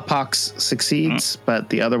of the Mapoks succeeds, but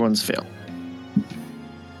the other ones fail.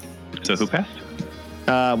 So who passed?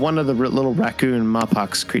 One of the little raccoon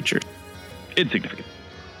Mapoks creatures. Insignificant.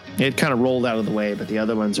 It kind of rolled out of the way, but the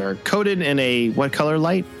other ones are coated in a what color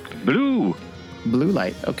light? Blue. Blue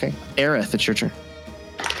light. Okay. Aerith, it's your turn.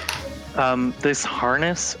 This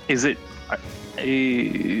harness, is there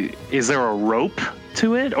a rope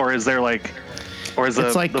to it, or is there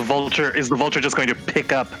the vulture? Is the vulture just going to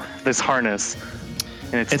pick up this harness?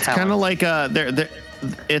 And it's kind of like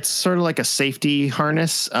it's sort of like a safety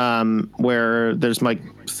harness where there's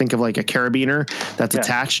think of like a carabiner that's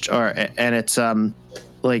attached, and it's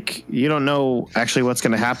like you don't know actually what's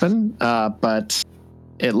going to happen, but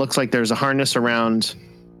it looks like there's a harness around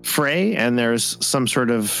Frey, and there's some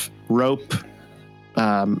sort of rope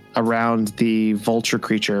around the vulture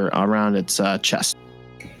creature around its chest.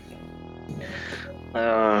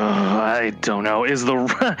 I don't know. Is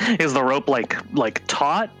the rope like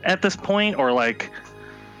taut at this point, or like?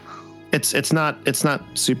 It's not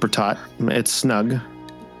super taut. It's snug.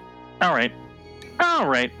 All right.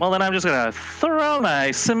 Well, then I'm just gonna throw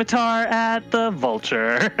my scimitar at the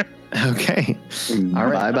vulture. Okay. All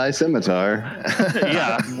right. Bye, scimitar.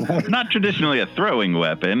 Yeah. Not traditionally a throwing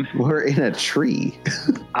weapon. We're in a tree.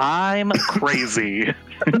 I'm crazy.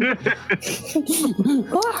 Well,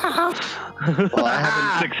 I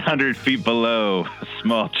haven't. 600 feet below, a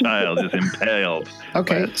small child is impaled.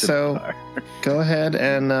 Okay, so go ahead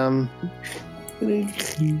and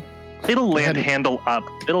It'll land handle up.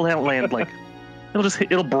 It'll land like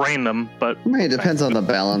it'll brain them, but I mean, it depends on the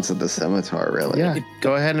balance of the scimitar, really. yeah,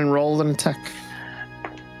 go ahead and roll an attack.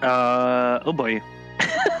 Oh boy.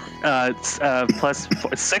 It's plus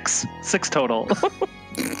 6 total.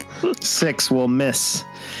 6 will miss.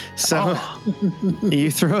 So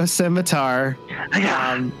you throw a scimitar.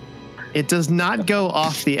 It does not go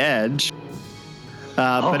off the edge,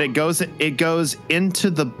 but it goes into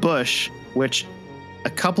the bush, which a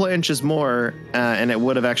couple of inches more, and it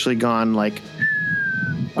would have actually gone like.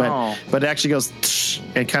 But it actually goes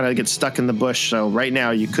and kind of gets stuck in the bush. So right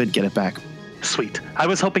now you could get it back. Sweet. I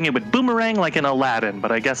was hoping it would boomerang like in Aladdin,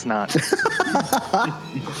 but I guess not.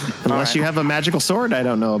 Unless you have a magical sword I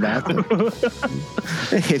don't know about.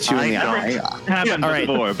 It hits you in the never- eye. Happened all right.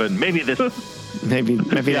 before, but maybe this. Maybe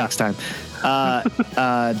next time.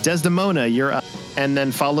 Desdemona, you're up, and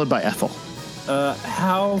then followed by Ethel.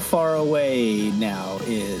 How far away now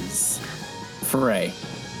is Frey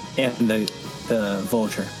and the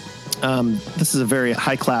vulture? This is a very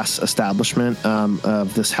high-class establishment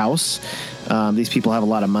of this house. These people have a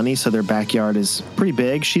lot of money, so their backyard is pretty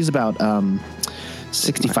big. She's about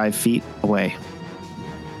 65 feet away.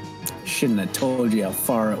 Shouldn't have told you how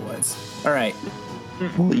far it was. All right.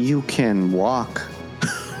 Well, you can walk.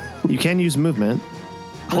 You can use movement.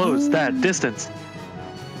 Close that distance.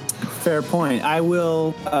 Fair point. I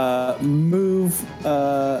will move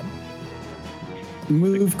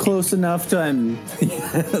close enough to I'm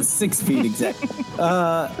 6 feet exactly.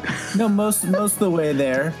 No, most of the way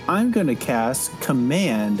there. I'm gonna cast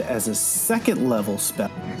Command as a second level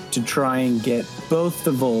spell to try and get both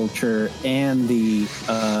the vulture and the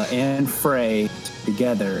and Frey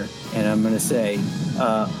together. And I'm gonna say,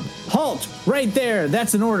 halt right there.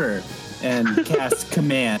 That's an order. And cast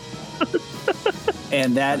Command.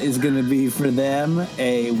 And that is going to be for them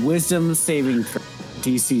a Wisdom saving throw,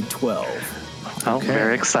 DC 12. Oh,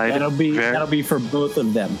 very excited. That'll be for both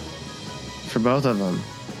of them. For both of them.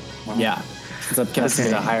 Yeah, since I'm casting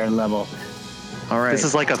at a higher level. All right. This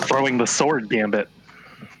is like a throwing the sword gambit.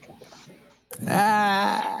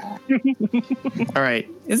 Ah, All right.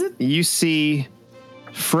 is it? You see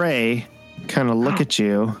Frey kind of look at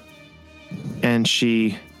you, and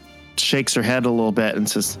she shakes her head a little bit and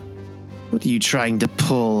says, "What are you trying to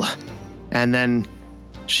pull?" And then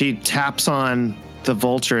she taps on the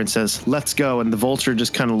vulture and says, "Let's go." And the vulture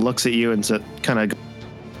just kind of looks at you and kind of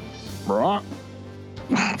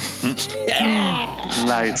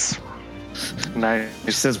Nice.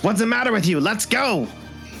 She says, "What's the matter with you? Let's go."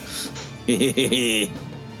 Is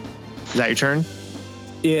that your turn?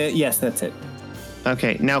 Yeah, yes, that's it.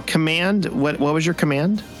 Okay. Now command, what was your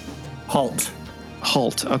command? Halt.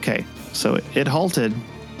 Halt. Okay. So it halted.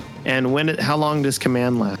 And how long does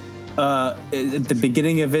command last? At the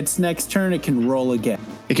beginning of its next turn, it can roll again.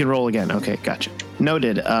 It can roll again. Okay, gotcha.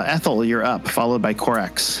 Noted. Ethel, you're up, followed by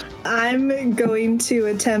Corax. I'm going to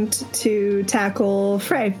attempt to tackle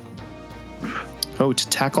Frey. Oh, to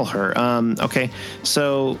tackle her. Okay.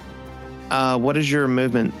 So, what is your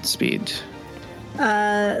movement speed?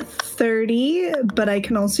 30, but I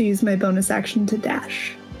can also use my bonus action to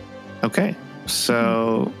dash. Okay.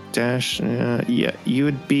 So dash. Yeah, you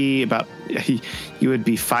would be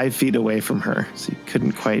 5 feet away from her, so you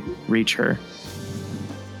couldn't quite reach her.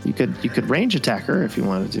 You could range attack her if you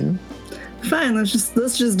wanted to. Fine, let's just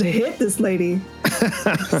hit this lady.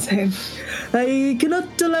 Saying, I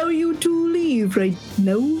cannot allow you to leave right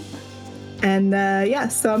now. And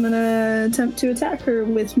so I'm gonna attempt to attack her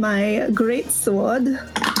with my great sword.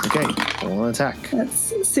 Okay, roll an attack.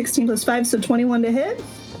 That's 16 plus 5, so 21 to hit.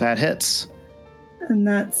 That hits. And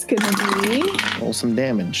that's gonna be Roll some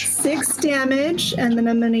damage. 6 damage, and then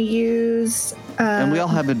I'm gonna use. And we all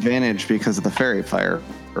have advantage because of the fairy fire,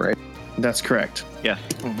 right? That's correct. Yes.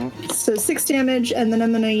 So 6 damage, and then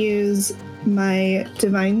I'm gonna use my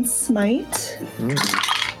divine smite,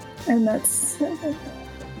 and that's.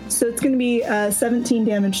 So it's gonna be 17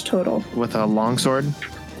 damage total. With a longsword.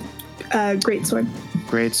 Great sword.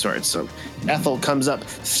 Great sword. So Ethel comes up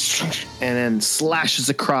and then slashes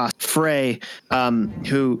across Frey,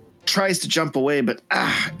 who tries to jump away, but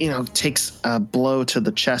takes a blow to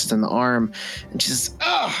the chest and the arm, and she says,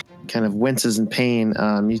 kind of winces in pain.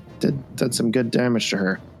 You did some good damage to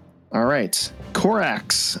her. All right,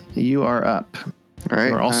 Corax, you are up. All right.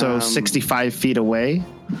 You're also 65 feet away.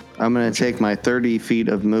 I'm going to take my 30 feet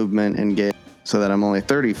of movement and get so that I'm only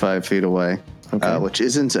 35 feet away, which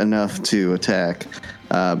isn't enough to attack.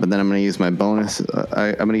 But then I'm going to use my bonus.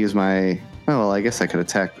 I'm going to use my. Oh, well, I guess I could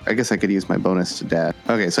attack. I guess I could use my bonus to dash.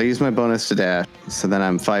 Okay, so I use my bonus to dash. So then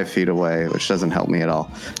I'm 5 feet away, which doesn't help me at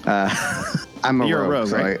all. You're a rogue,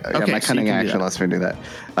 so right? My cunning action lets me do that.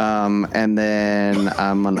 And then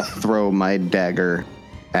I'm going to throw my dagger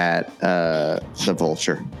at the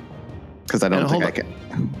vulture because I don't think I can.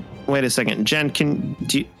 Wait a second, Jen.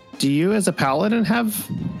 Do you as a paladin have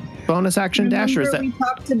bonus action dash, or is that? We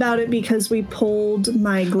talked about it because we pulled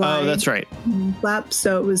my glide. Oh, that's right. Flap,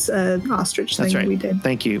 so it was an ostrich That's thing right. we did.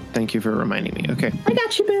 Thank you for reminding me. Okay. I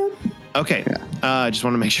got you, Bill. Okay. I just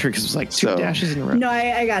want to make sure because it was like two dashes in a row. No,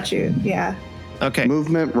 I got you. Yeah. Okay.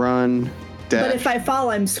 Movement, run, dash. But if I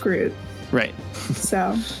fall, I'm screwed. Right.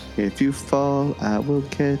 So. If you fall, I will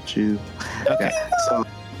catch you. Okay.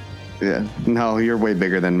 Yeah. No, you're way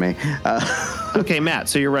bigger than me. Okay, Matt.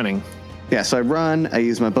 So you're running. Yeah. So I run. I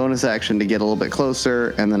use my bonus action to get a little bit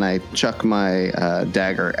closer, and then I chuck my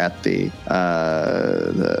dagger at the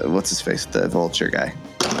what's his face, the vulture guy.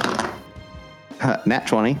 Nat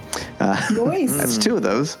 20. Nice. That's 2 of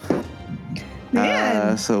those.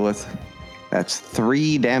 Man. So that's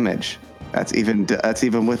 3 damage. That's even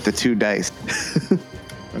with the 2 dice.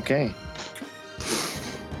 Okay.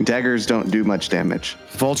 Daggers don't do much damage.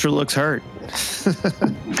 Vulture looks hurt.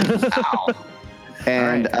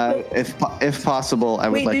 And if possible, I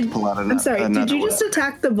would like to pull out another. I'm sorry. Did you one. just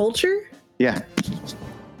attack the vulture? Yeah.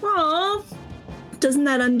 Aw. Doesn't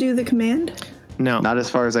that undo the command? No. Not as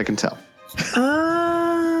far as I can tell.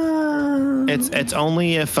 It's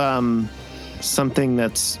only if something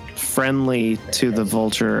that's friendly to the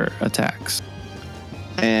vulture attacks.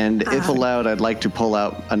 And if allowed, I'd like to pull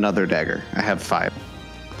out another dagger. I have 5.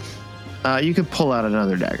 You could pull out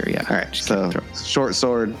another dagger, yeah. All right, so short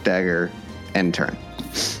sword, dagger, end turn.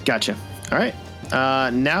 Gotcha. All right.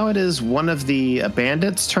 Now it is one of the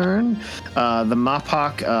bandits' turn. The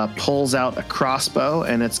Mapok pulls out a crossbow,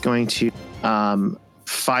 and it's going to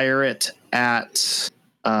fire it at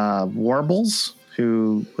Warbles,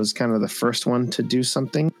 who was kind of the first one to do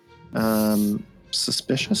something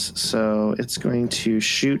suspicious. So it's going to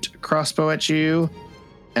shoot a crossbow at you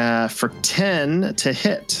for 10 to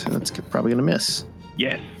hit. That's probably going to miss.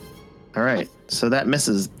 Yes. All right. So that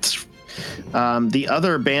misses. The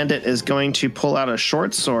other bandit is going to pull out a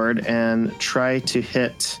short sword and try to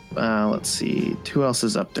hit, let's see, who else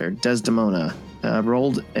is up there? Desdemona.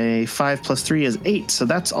 Rolled a 5 + 3 is 8, so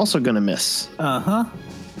that's also going to miss. Uh-huh.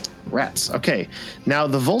 Rats. Okay. Now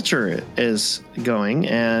the vulture is going,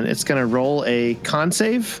 and it's going to roll a con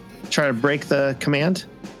save. Try to break the command.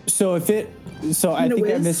 So I think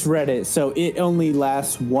I misread it. So it only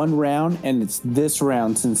lasts one round, and it's this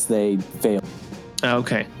round since they failed.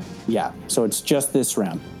 Okay. Yeah. So it's just this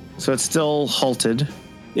round. So it's still halted.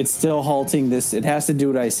 It's still halting this. It has to do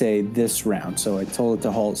what I say this round. So I told it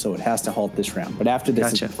to halt, so it has to halt this round. But after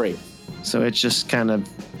this, Gotcha. it's free. So it's just kind of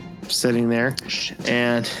sitting there,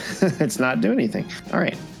 and it's not doing anything. All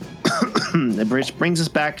right. It brings us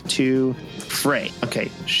back to Frey. Okay,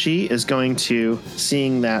 she is going to,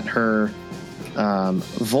 seeing that her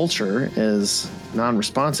vulture is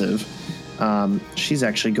non-responsive, she's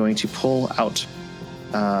actually going to pull out.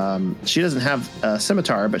 She doesn't have a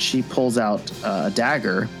scimitar, but she pulls out a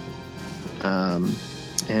dagger,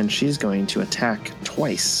 and she's going to attack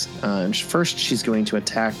twice. First, she's going to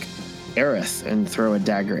attack Aerith and throw a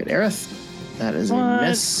dagger at Aerith. That is a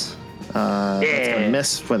miss. That's going to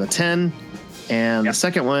miss with a 10. And the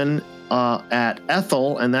second one at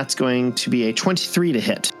Ethel, and that's going to be a 23 to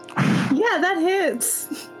hit. Yeah, that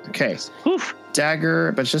hits. Okay. Oof.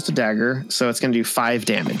 Dagger, but it's just a dagger, so it's going to do 5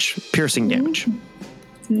 damage, piercing damage.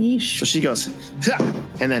 Yeesh. So she goes,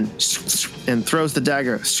 and then and throws the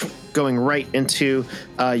dagger, going right into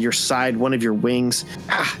your side, one of your wings,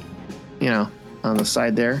 on the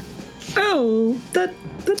side there. Oh, that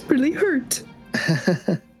really hurt.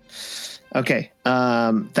 Okay,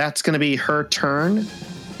 that's going to be her turn.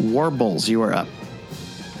 Warbles, you are up.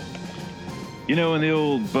 You know, in the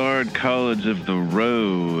old Bard College of the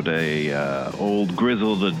Road, a old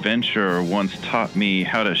grizzled adventurer once taught me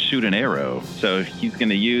how to shoot an arrow. So he's going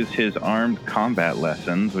to use his armed combat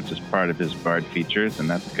lessons, which is part of his Bard features, and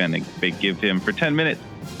that's going to give him, for 10 minutes,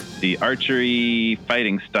 the archery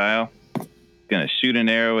fighting style. He's going to shoot an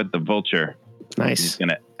arrow at the vulture. Nice. He's going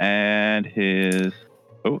to add his...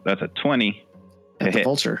 Oh, that's a 20. At the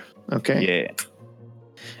vulture. Okay. Yeah.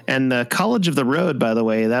 And the College of the Road, by the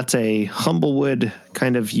way, that's a Humblewood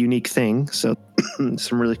kind of unique thing. So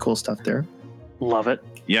some really cool stuff there. Love it.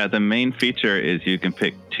 Yeah, the main feature is you can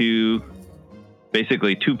pick two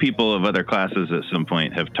people of other classes at some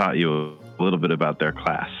point have taught you a little bit about their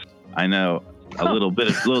class. I know a little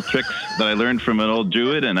tricks that I learned from an old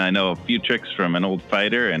druid, and I know a few tricks from an old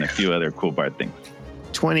fighter and a few other cool bard things.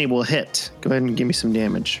 20 will hit. Go ahead and give me some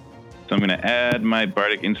damage. So I'm going to add my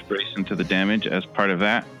bardic inspiration to the damage as part of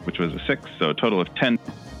that, which was a 6, so a total of 10.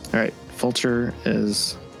 All right, Vulture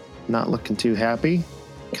is not looking too happy.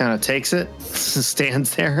 Kind of takes it,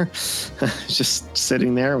 stands there, just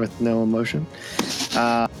sitting there with no emotion.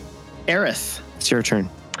 Aerith, it's your turn.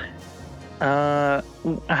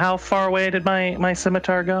 How far away did my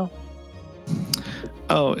scimitar go?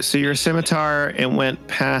 Oh, so your scimitar, it went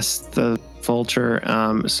past the Vulture.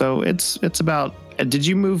 So it's about. Did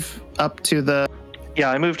you move up to the?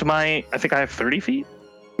 Yeah, I moved I think I have 30 feet.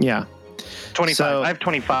 Yeah. 25. So, I have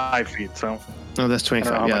 25 feet. So. Oh, that's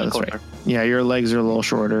 25. Yeah, that's closer. right. Yeah, your legs are a little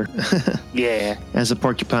shorter. Yeah. As a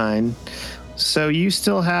porcupine. So you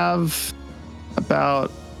still have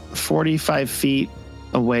about 45 feet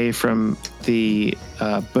away from the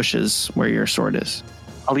bushes where your sword is.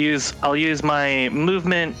 I'll use my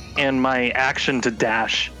movement and my action to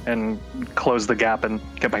dash and close the gap and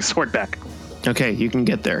get my sword back. Okay, you can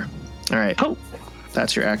get there. All right. Oh.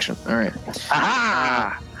 That's your action. All right.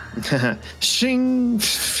 Aha! Shing.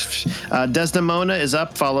 Desdemona is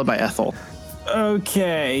up, followed by Ethel.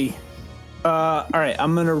 Okay. All right,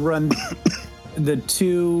 I'm going to run the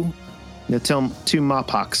two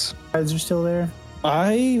Moppox. guys are still there.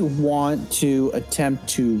 I want to attempt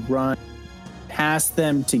to run past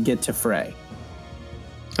them to get to Frey.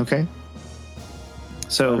 Okay.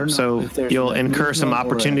 So you'll incur some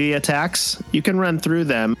opportunity attacks. You can run through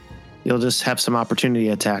them. You'll just have some opportunity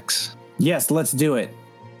attacks. Yes, let's do it.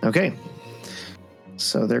 Okay.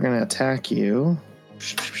 So they're going to attack you.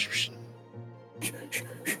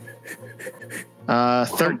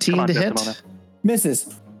 13 to hit. Desdemona.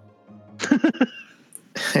 Misses.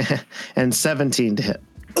 And 17 to hit.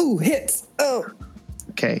 Ooh, hits. Oh.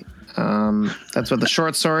 Okay. That's with the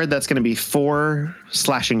short sword. That's going to be 4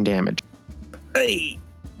 slashing damage. Hey.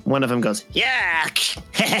 One of them goes, yeah.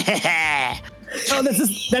 Oh, that's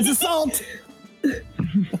assault.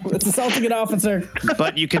 That's assaulting an officer.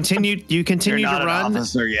 But you continue to run.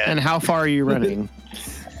 And how far are you running?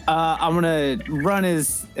 I'm gonna run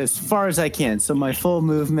as far as I can. So my full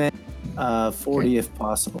movement, 40 if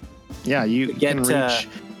possible. Yeah, you Get can reach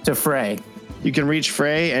to Frey. You can reach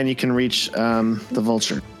Frey, and you can reach the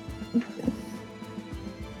Vulture.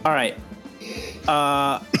 All right.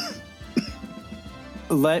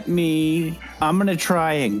 I'm gonna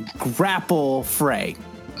try and grapple Frey.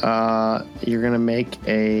 you're going to make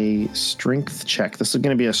a strength check. This is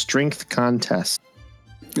going to be a strength contest.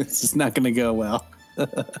 This is not going to go well.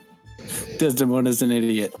 Desdemona's an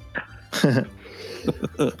idiot.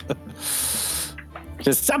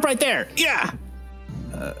 Just stop right there. Yeah.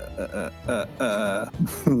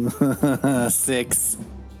 6.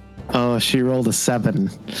 Oh, she rolled a 7.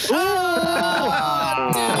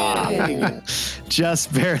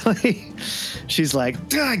 Just barely. She's like,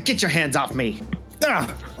 get your hands off me.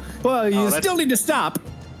 Well, you still need to stop.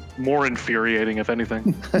 More infuriating, if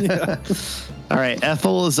anything. All right,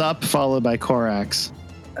 Ethel is up, followed by Korax.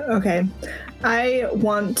 Okay. I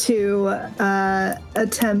want to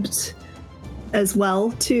attempt as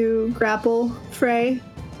well to grapple Frey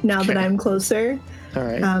now that Okay. I'm closer. All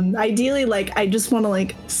right. Ideally, I just want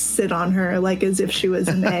to sit on her as if she was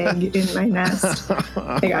an egg in my nest.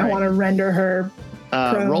 I want to render her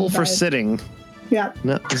prone roll for by- sitting. Yeah.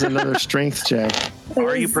 No, there's another strength check.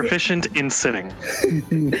 Are you proficient in sitting?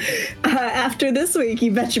 After this week,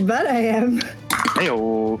 you bet your butt I am.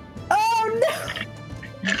 Heyo. Oh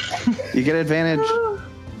no! You get advantage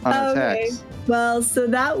on Okay. attacks. Well, so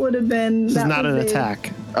that would have been. This is that not an would be-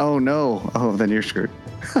 attack. Oh no! Oh, then you're screwed.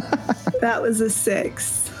 That was a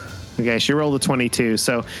 6. Okay, she rolled a 22.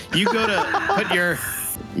 So you go to put your.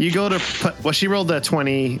 Well, she rolled a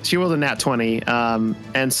 20. She rolled a nat 20.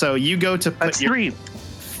 And so you go to put That's your 3.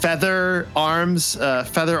 feather arms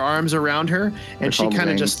around her, and They're she called kind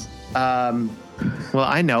of wings. just. Well,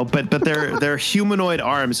 I know, but they're humanoid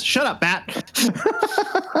arms. Shut up, Matt.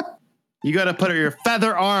 You got to put your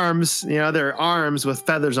feather arms. They're arms with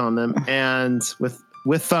feathers on them, and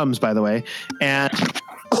with thumbs, by the way. And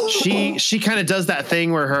she kind of does that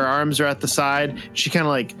thing where her arms are at the side. She kind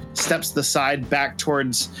of steps to the side back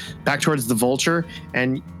towards the vulture,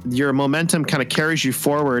 and your momentum kind of carries you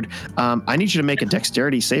forward. I need you to make a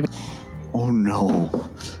dexterity saving. Oh no!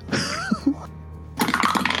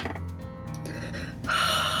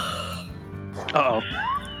 Uh-oh.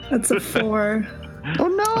 That's a 4. Oh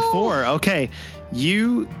no! 4. Okay.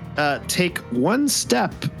 You take one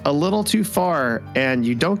step a little too far, and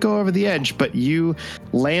you don't go over the edge, but you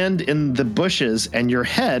land in the bushes, and your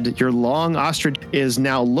head, your long ostrich, is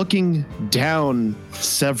now looking down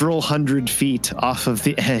several hundred feet off of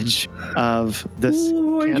the edge of this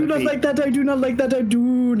Ooh, I do not canopy. like that. I do not like that. I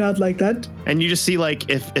do not like that. And you just see,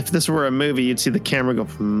 if this were a movie, you'd see the camera go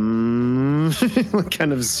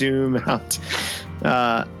kind of zoom out.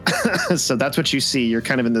 So that's what you see. You're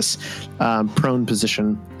kind of in this prone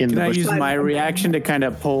position in Can the I bush. use my reaction to kind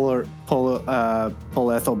of pull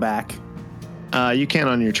Ethel back? You can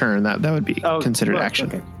on your turn. That would be considered well, action.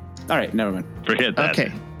 Okay. All right, never mind. Forget that.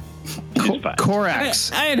 Okay. She's fine.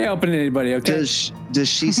 Korax. I ain't helping anybody. Okay. Does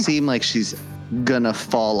she seem like she's gonna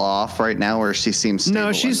fall off right now, or she seems stable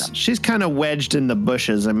No, she's kind of wedged in the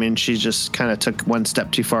bushes. I mean, she just kind of took one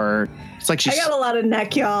step too far. It's like she's. I got a lot of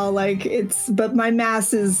neck, y'all. But my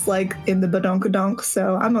mass is in the badonkadonk,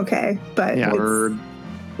 so I'm okay. But Yeah.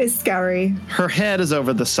 it's scary. Her head is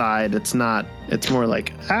over the side. It's not. It's more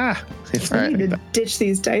like It's I need to ditch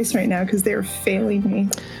these dice right now because they're failing me.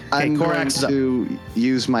 I'm going Korax is up. to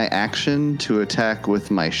use my action to attack with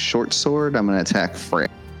my short sword. I'm going to attack Frey.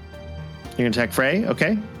 You're gonna attack Frey.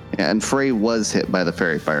 Okay. Yeah, and Frey was hit by the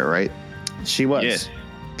fairy fire, right? She was. Yes.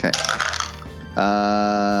 Okay.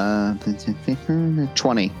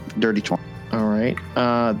 20, dirty 20 All right.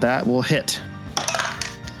 That will hit.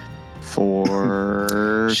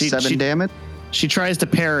 for She- 7 she- damage. She tries to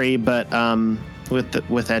parry, but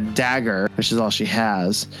with a dagger, which is all she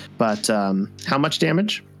has. But how much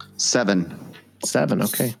damage? 7. 7.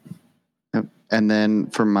 Okay. Yep. And then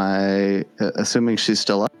for my, assuming she's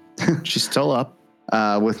still up, She's still up.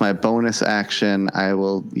 with my bonus action, I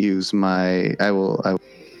will use I will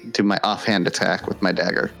do my offhand attack with my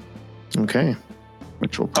dagger, Okay.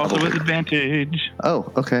 which will Also probably. with advantage.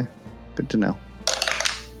 Oh, okay. Good to know.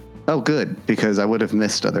 Oh, good, because I would have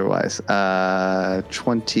missed otherwise.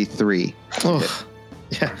 23. Oh,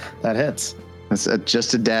 yeah, that hits. That's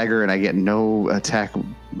just a dagger, and I get no attack.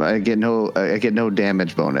 I get no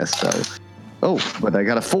damage bonus. So, but I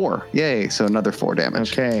got a 4. Yay! So another 4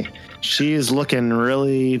 damage. Okay. She's looking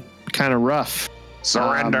really kind of rough.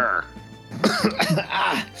 Surrender.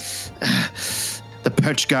 The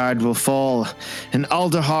perch guard will fall, and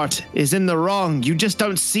Alderheart is in the wrong. You just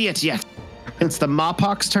don't see it yet. It's the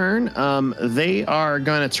Mawpox's turn. They are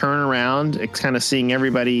going to turn around, kind of seeing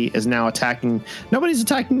everybody is now attacking. Nobody's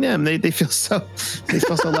attacking them. They feel so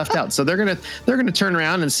left out. So they're gonna turn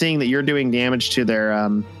around, and seeing that you're doing damage to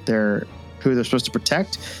their who they're supposed to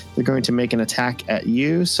protect, they're going to make an attack at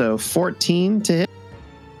you. So 14 to hit.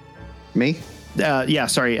 Me? To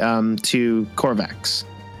Korvax.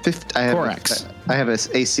 Corax. I have an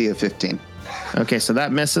AC of 15. Okay, so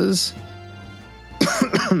that misses.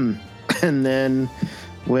 And then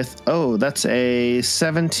that's a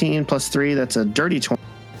 17 plus 3. That's a dirty 20.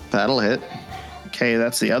 That'll hit. Okay,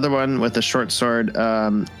 that's the other one with the short sword.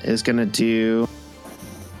 Is going to do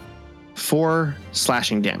 4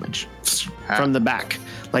 slashing damage from the back.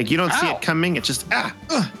 Like, you don't see it coming. It's just,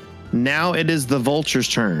 Now it is the vulture's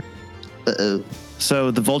turn. Uh-oh.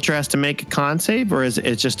 So the vulture has to make a con save, or is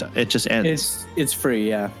it just ends? It's free,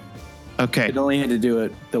 yeah. Okay. It only had to do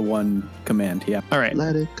it the one command, yeah. All right.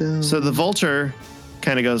 Let it go. So the vulture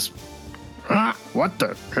kind of goes, what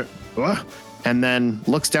the? What? And then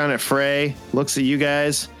looks down at Frey, looks at you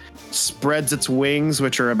guys, spreads its wings,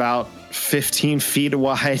 which are about 15 feet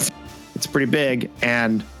wide. It's pretty big,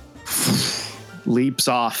 and leaps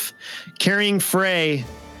off, carrying Frey,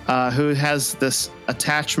 who has this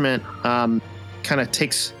attachment, kind of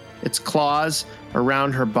takes its claws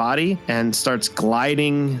around her body and starts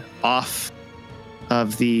gliding off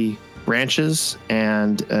of the branches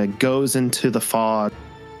and goes into the fog.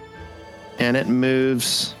 And it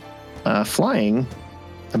moves, flying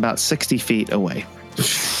about 60 feet away.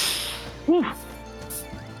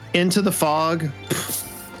 Into the fog,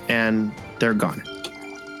 and they're gone.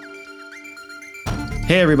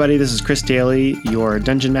 Hey everybody, this is Chris Daly, your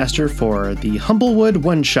Dungeon Master for the Humblewood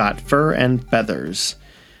One-Shot Fur and Feathers.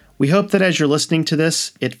 We hope that as you're listening to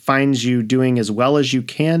this, it finds you doing as well as you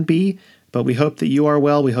can be, but we hope that you are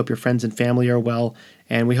well, we hope your friends and family are well,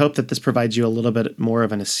 and we hope that this provides you a little bit more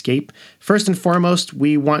of an escape. First and foremost,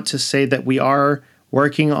 we want to say that we are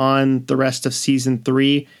working on the rest of Season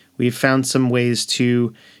 3. We've found some ways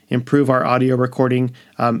to improve our audio recording.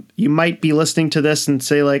 You might be listening to this and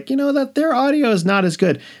say, like, that their audio is not as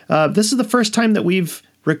good. This is the first time that we've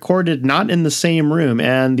recorded not in the same room,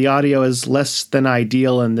 and the audio is less than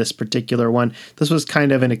ideal in this particular one. This was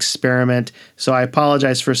kind of an experiment, so I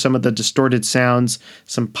apologize for some of the distorted sounds,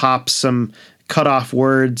 some pops, some cut off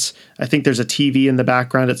words. I think there's a TV in the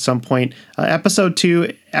background at some point. Episode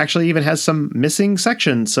 2 actually even has some missing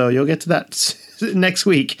sections, so you'll get to that next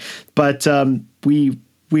week. But we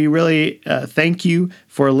really thank you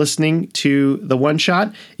for listening to the One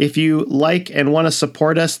Shot. If you like and want to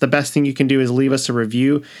support us, the best thing you can do is leave us a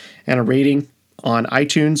review and a rating on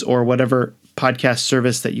iTunes or whatever podcast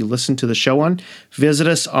service that you listen to the show on. Visit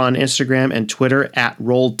us on Instagram and Twitter at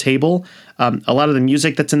Rolled Table. A lot of the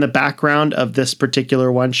music that's in the background of this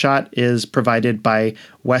particular One Shot is provided by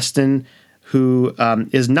Weston, who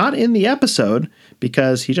is not in the episode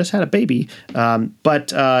because he just had a baby,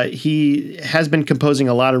 but he has been composing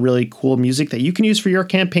a lot of really cool music that you can use for your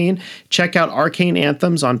campaign. Check out Arcane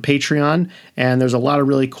Anthems on Patreon, and there's a lot of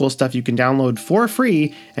really cool stuff you can download for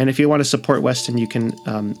free, and if you want to support Weston, you can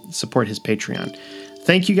support his Patreon.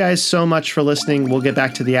 Thank you guys so much for listening. We'll get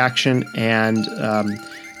back to the action, and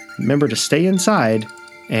remember to stay inside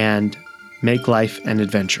and make life an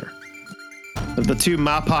adventure. The two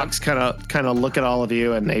Moppocs kind of look at all of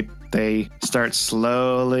you, and they start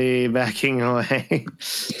slowly backing away.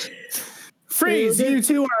 Freeze! You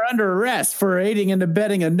two are under arrest for aiding and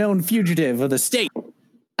abetting a known fugitive of the state.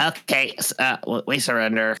 Okay, we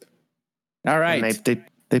surrender. All right. And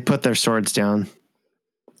they put their swords down.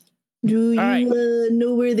 Do you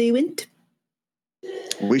know where they went?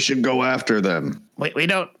 We should go after them. We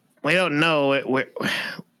don't know.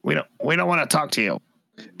 We don't want to talk to you.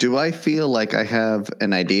 Do I feel like I have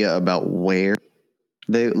an idea about where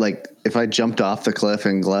they, like, if I jumped off the cliff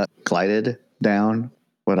and glided down,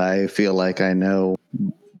 would I feel like I know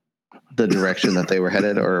the direction that they were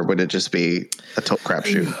headed, or would it just be a total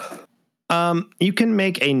crapshoot? You can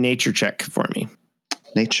make a nature check for me.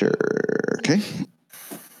 Nature, okay.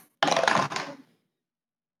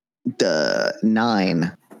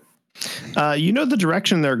 9. You know the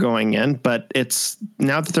direction they're going in, but it's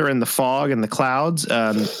now that they're in the fog and the clouds,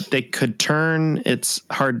 they could turn. It's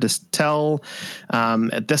hard to tell.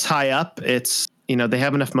 At this high up, it's, they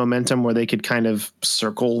have enough momentum where they could kind of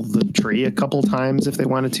circle the tree a couple times if they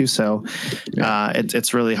wanted to. So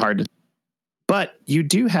it's really hard to. But you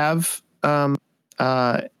do have Aerith,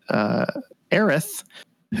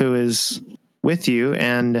 who is with you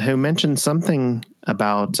and who mentioned something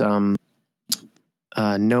about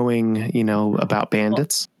knowing, about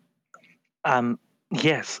bandits.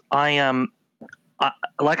 Yes, I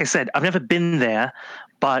like I said, I've never been there,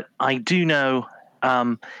 but I do know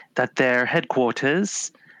that their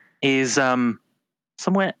headquarters is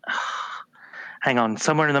somewhere. Hang on,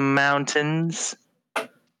 somewhere in the mountains.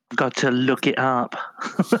 Got to look it up.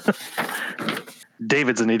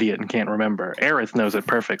 David's an idiot and can't remember. Aerith knows it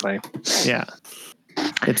perfectly. Yeah.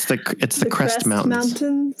 It's the Crest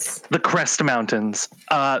Mountains. The Crest Mountains.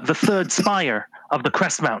 The third spire of the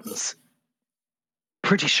Crest Mountains.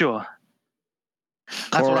 Pretty sure.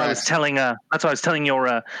 That's what I was telling. That's what I was telling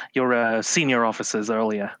your senior officers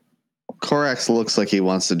earlier. Korax looks like he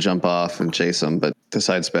wants to jump off and chase him, but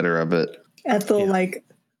decides better of it. Ethel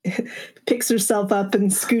picks herself up and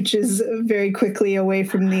scooches very quickly away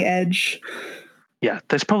from the edge. Yeah,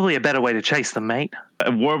 there's probably a better way to chase them, mate.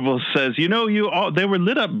 Warble says, they were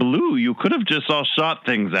lit up blue. You could have just all shot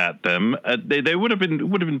things at them. They would have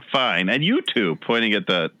been fine. And you two, pointing at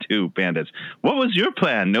the two bandits, what was your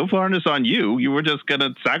plan? No harness on you. You were just going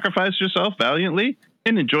to sacrifice yourself valiantly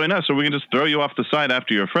and join us, or we can just throw you off the side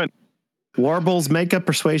after your friend. Warbles, make a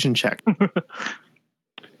persuasion check.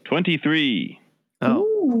 23.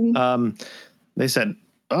 Oh, they said,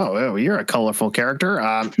 "Oh, you're a colorful character.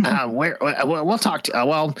 We'll talk to.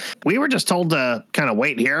 Well, we were just told to kind of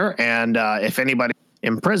wait here, and if anybody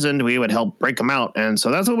imprisoned, we would help break them out. And so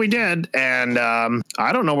that's what we did. And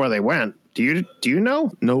I don't know where they went. Do you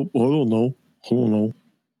know? Nope, I don't know.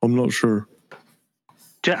 I'm not sure.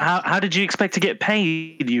 How did you expect to get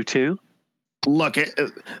paid, you two? Look,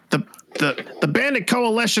 the Bandit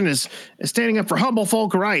Coalition is standing up for humble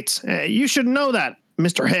folk rights. You should know that,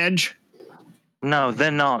 Mr. Hedge. No,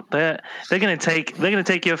 they're not. They're going to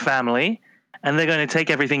take your family, and they're going to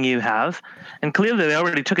take everything you have. And clearly, they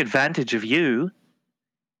already took advantage of you.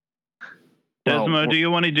 Desmo, do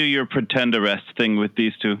you want to do your pretend arrest thing with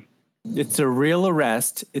these two? It's a real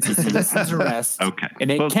arrest. It's a citizen's arrest. Okay,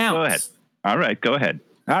 and it counts. Go ahead. All right, go ahead.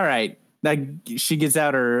 All right. She gets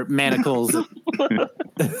out her manacles,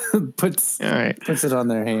 puts it on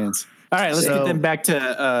their hands. All right, let's get them back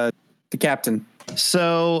to the captain.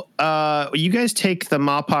 So you guys take the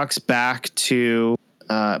Mawpox back to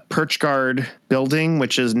Perch Guard building,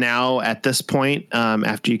 which is now at this point,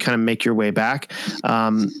 after you kind of make your way back,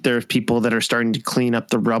 there's people that are starting to clean up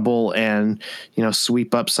the rubble and,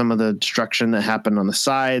 sweep up some of the destruction that happened on the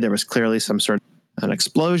side. There was clearly some sort of an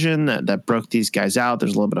explosion that broke these guys out.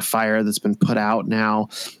 There's a little bit of fire that's been put out now.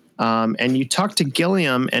 And you talk to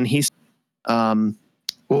Gilliam, and he's, I'm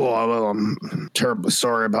terribly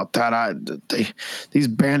sorry about that. These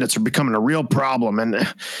bandits are becoming a real problem, and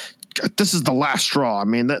this is the last straw. I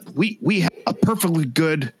mean, that we had a perfectly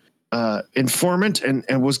good informant, and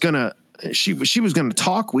she was gonna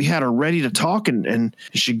talk. We had her ready to talk, and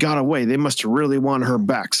she got away. They must have really wanted her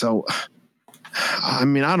back. So, I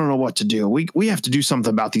mean, I don't know what to do. We have to do something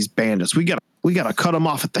about these bandits. We gotta cut them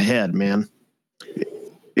off at the head, man.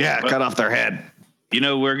 Yeah, cut off their head.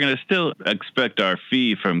 We're going to still expect our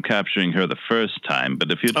fee from capturing her the first time, but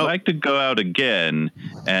if you'd like to go out again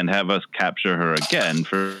and have us capture her again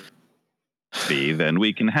for fee, then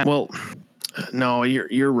we can have. Well, no,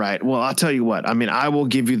 you're right. Well, I'll tell you what. I mean, I will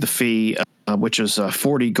give you the fee, which is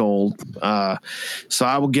 40 gold. So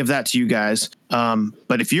I will give that to you guys.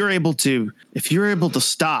 But if you're able to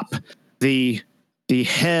stop the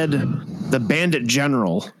head, the bandit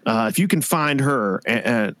general, if you can find her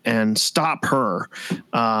and stop her,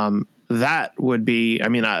 that would be, I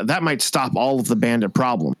mean, that might stop all of the bandit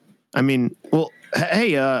problem. I mean, well,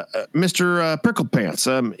 hey, Mr. Pricklepants,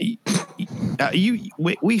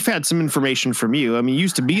 we've had some information from you. I mean, you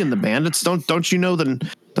used to be in the bandits. Don't you know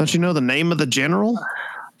the name of the general?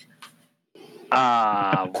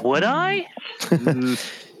 Would I?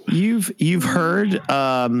 You've heard,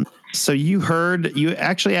 so you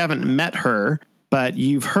actually haven't met her, but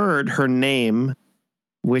you've heard her name,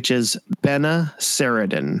 which is Benna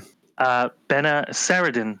Saradin. Benna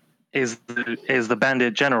Saradin is the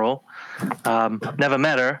bandit general. Never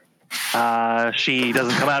met her. She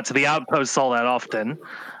doesn't come out to the outposts all that often.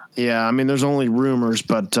 Yeah, I mean, there's only rumors,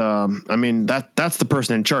 but I mean, that's the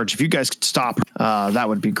person in charge. If you guys could stop her, that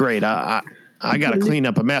would be great. I got to clean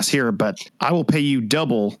up a mess here, but I will pay you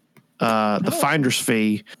double the finder's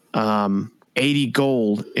fee, 80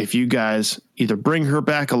 gold, if you guys either bring her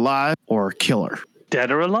back alive or kill her. Dead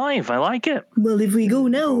or alive, I like it. Well, if we go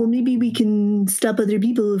now, maybe we can stop other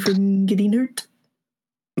people from getting hurt.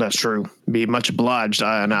 That's true. Be much obliged,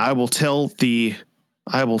 and I will tell the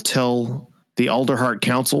Alderheart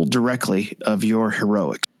Council directly of your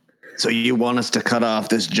heroics. So you want us to cut off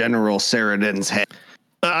this General Saradin's head?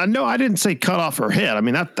 No, I didn't say cut off her head. I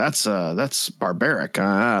mean, that's barbaric.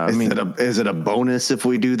 Is it a bonus if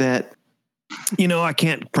we do that? I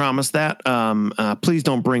can't promise that. Please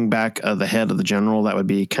don't bring back the head of the general. That would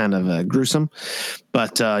be kind of gruesome.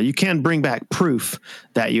 But you can bring back proof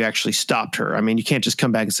that you actually stopped her. I mean, you can't just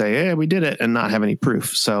come back and say, "Hey, we did it," and not have any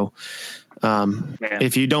proof. So,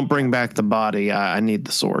 if you don't bring back the body, I need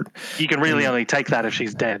the sword. You can really only take that if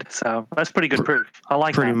she's dead. So that's pretty good proof. I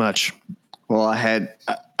like pretty that. much. Well,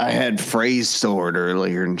 I had Frey's sword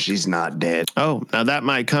earlier, and she's not dead. Oh, now that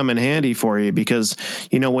might come in handy for you because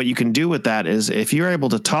what you can do with that is if you're able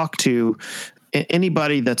to talk to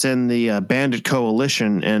anybody that's in the Bandit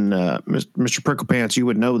Coalition, and Mr. Pricklepants, you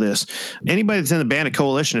would know this. Anybody that's in the Bandit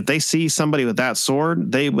Coalition, if they see somebody with that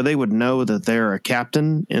sword, they would know that they're a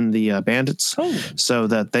captain in the bandits, so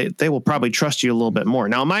that they will probably trust you a little bit more.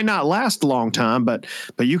 Now, it might not last a long time, but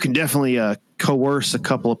you can definitely coerce a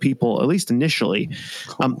couple of people, at least initially.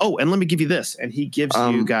 And let me give you this. And he gives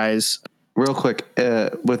you guys... Real quick,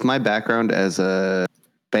 with my background as a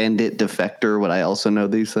bandit defector, would I also know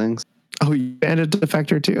these things? Oh, you bandit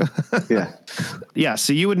defector too? Yeah. Yeah,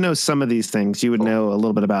 so you would know some of these things. You would know a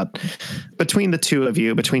little bit about, between the two of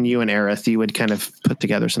you, between you and Aerith, you would kind of put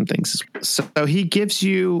together some things. So he gives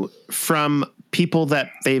you, from people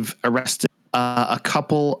that they've arrested, a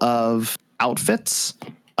couple of outfits,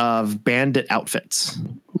 of bandit outfits.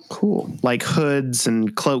 Cool. Like hoods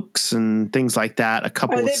and cloaks and things like that. A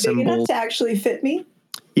couple Are of they big enough symbols. to actually fit me?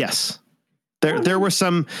 Yes. There were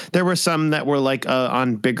some that were like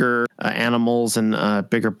on bigger animals and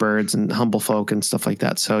bigger birds and humble folk and stuff like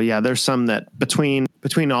that. So yeah, there's some that between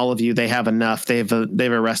all of you, they have enough. They've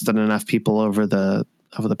arrested enough people over the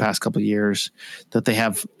past couple of years that they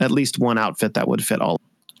have at least one outfit that would fit all.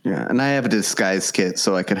 Yeah, and I have a disguise kit,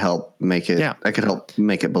 so I could help make it. Yeah. I could help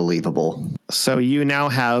make it believable. So you now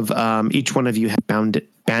have each one of you have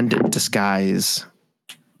bandit disguise.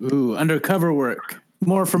 Ooh, undercover work.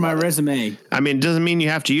 More for my resume. I mean, it doesn't mean you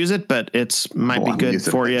have to use it, but might be good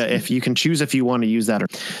for you if you can choose if you want to use that.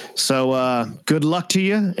 So good luck to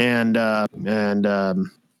you, and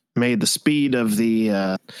may the speed of the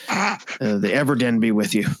Everden be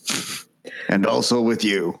with you, and also with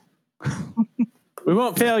you. We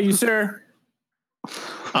won't fail you, sir.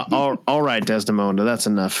 All right, Desdemona, that's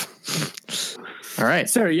enough. All right,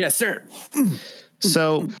 sir. Yes, sir.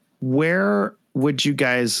 So where would you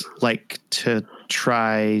guys like to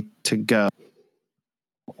try to go?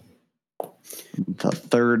 The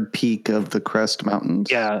third peak of the Crest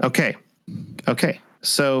Mountains. Yeah. Okay.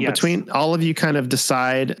 So Yes. between all of you kind of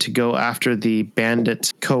decide to go after the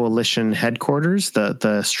Bandit Coalition headquarters,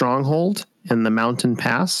 the stronghold in the mountain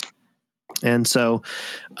pass. And so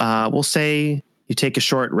we'll say you take a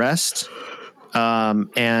short rest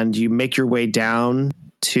and you make your way down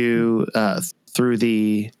to through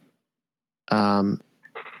the Alderheart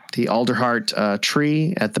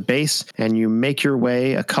tree at the base, and you make your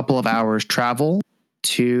way a couple of hours travel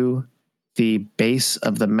to the base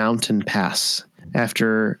of the mountain pass.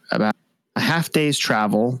 After about a half day's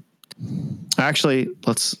travel, actually,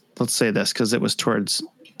 let's say this because it was towards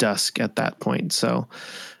dusk at that point. So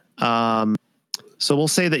we'll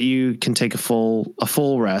say that you can take a full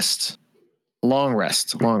rest, long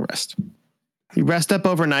rest. You rest up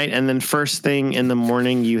overnight, and then first thing in the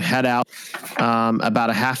morning, you head out about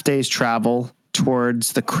a half day's travel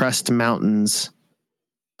towards the Crest Mountains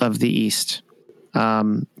of the east.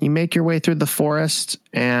 You make your way through the forest,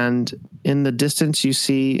 and in the distance, you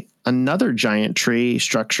see another giant tree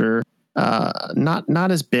structure,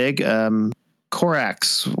 not as big.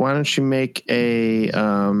 Corax, why don't you make a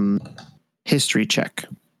history check?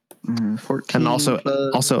 14 and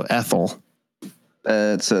also Ethel.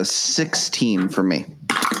 It's a 16 for me.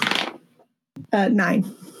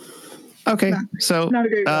 9. Okay, so Not a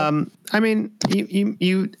great roll. I mean,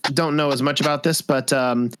 you don't know as much about this, but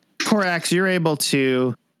Corax, you're able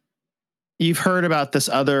to. You've heard about this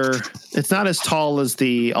other. It's not as tall as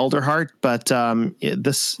the Alderheart, but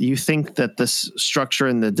you think that this structure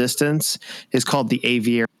in the distance is called the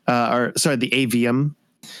Avium, the Avium.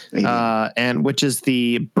 And which is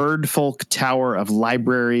the Birdfolk Tower of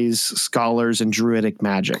libraries, scholars, and druidic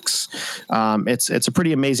magics. It's a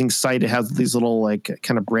pretty amazing site. It has these little like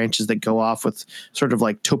kind of branches that go off with sort of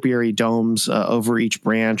like topiary domes over each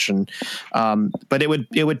branch, and but it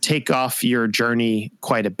would take off your journey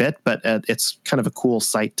quite a bit. But it's kind of a cool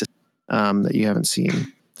site that you haven't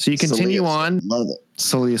seen. So you continue on. Love it.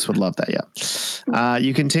 Solius would love that, yeah.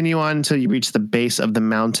 You continue on until you reach the base of the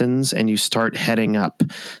mountains and you start heading up.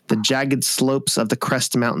 The jagged slopes of the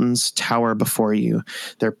Crest Mountains tower before you.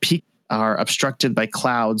 Their peaks are obstructed by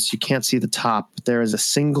clouds. You can't see the top. There is a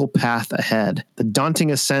single path ahead. The daunting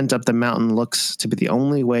ascent up the mountain looks to be the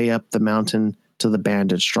only way up the mountain to the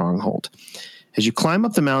bandit stronghold. As you climb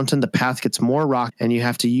up the mountain, the path gets more rock, and you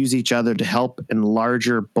have to use each other to help, and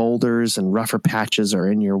larger boulders and rougher patches are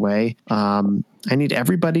in your way. I need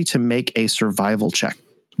everybody to make a survival check.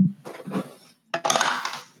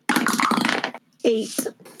 8.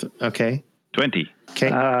 Okay. 20.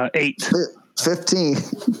 Okay. 8. 15.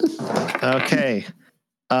 Okay.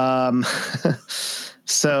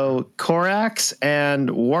 So Corax and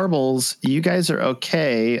Warbles, you guys are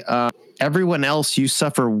okay. Everyone else, you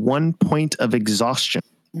suffer 1 point of exhaustion.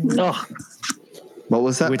 Oh, What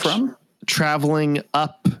was that Which- from? Traveling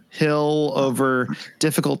uphill over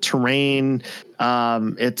difficult terrain.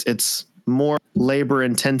 It's more labor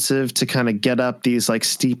intensive to kind of get up these like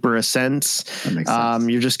steeper ascents. That makes sense.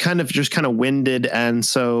 You're just kind of winded, and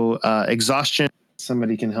so exhaustion.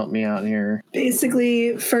 Somebody can help me out here.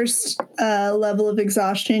 Basically, first level of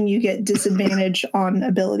exhaustion, you get disadvantage on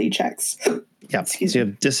ability checks. Yeah, Excuse so you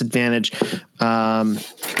have disadvantage,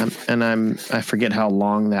 I forget how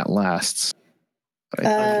long that lasts.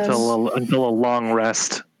 until a long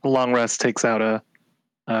rest. A long rest takes out a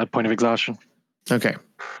point of exhaustion. Okay,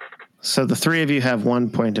 so the three of you have 1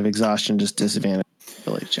 point of exhaustion, just disadvantage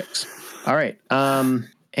ability checks. All right,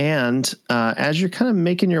 and as you're kind of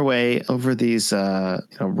making your way over these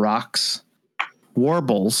rocks,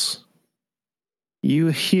 Warbles, you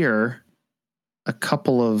hear a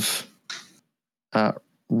couple of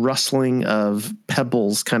rustling of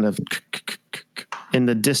pebbles kind of in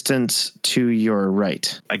the distance to your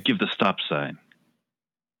right. I give the stop sign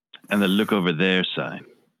and the look over there sign.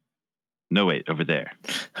 No, wait, over there.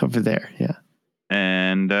 Over there, yeah.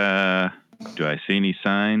 And do I see any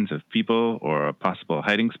signs of people or a possible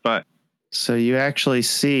hiding spot? So you actually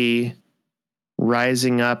see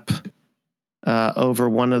rising up over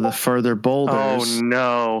one of the further boulders. Oh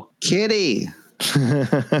no. Kitty.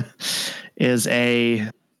 Is a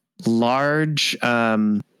large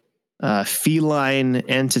feline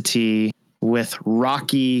entity with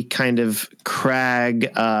rocky kind of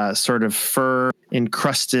crag, sort of fur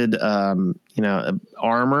encrusted,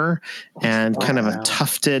 armor, and kind of a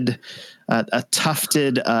tufted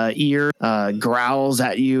ear, growls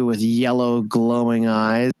at you with yellow glowing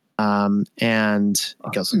eyes, and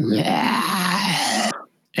it goes,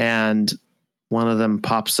 and one of them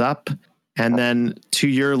pops up. And then to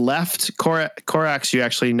your left, Corax, you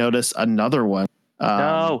actually notice another one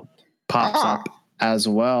No. pops up as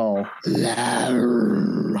well.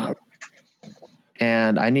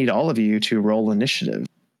 And I need all of you to roll initiative.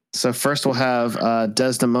 So first we'll have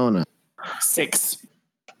Desdemona, 6.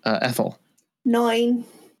 Ethel, 9.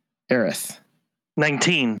 Aerith,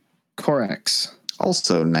 19. Corax.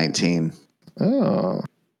 Also 19. Oh.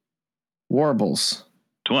 Warbles.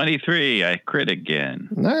 23. I crit again.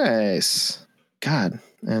 Nice. God.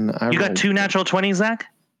 And I You got rolled- 2 natural 20s, Zach?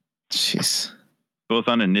 Jeez. Both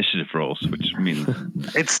on initiative rolls, which means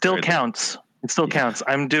It still Really? counts. It still counts.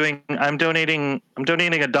 I'm donating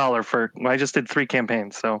 $1 for, I just did 3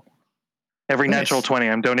 campaigns. So every Nice. natural 20,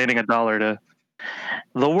 I'm donating $1 to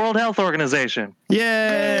the World Health Organization.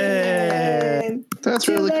 Yay! That's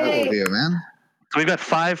Too really cool late. of you, man. So we've got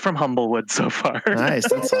 5 from Humblewood so far. Nice.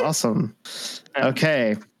 That's awesome.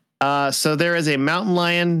 Okay. So there is a mountain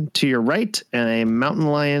lion to your right and a mountain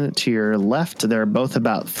lion to your left. They're both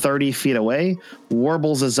about 30 feet away.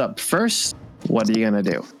 Warbles is up first. What are you going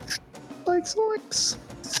to do? Likes.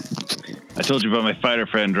 I told you about my fighter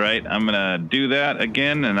friend, right? I'm going to do that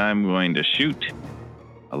again, and I'm going to shoot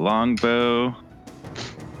a longbow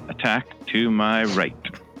attack to my right.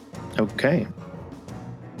 Okay.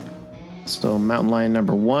 So mountain lion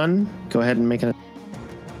number 1, go ahead and make it.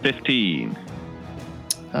 15.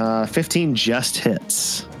 15 just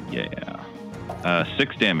hits. Yeah.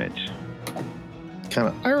 6 damage. Kind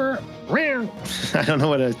of. I don't know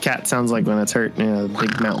what a cat sounds like when it's hurt.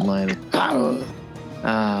 Big mountain lion.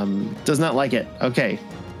 Does not like it. Okay.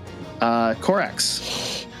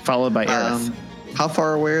 Corax, followed by Aerith. How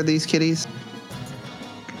far away are these kitties?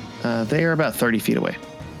 They are about 30 feet away.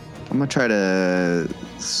 I'm going to try to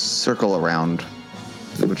circle around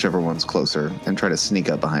whichever one's closer and try to sneak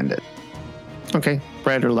up behind it. Okay.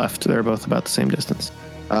 Right or left. They're both about the same distance.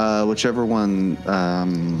 Whichever one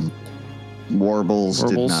Warbles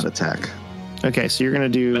did Warbles. not attack. Okay. So you're going to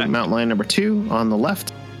do Back. mountain lion number 2 on the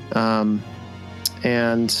left.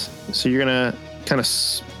 And so you're going to kind of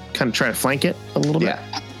try to flank it a little bit.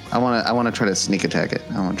 Yeah. I want to try to sneak attack it.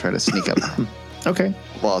 I want to try to sneak up Okay.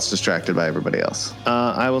 while it's distracted by everybody else.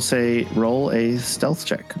 I will say roll a stealth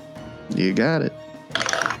check. You got it.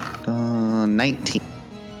 19.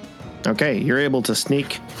 Okay, you're able to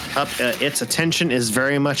sneak up. Its attention is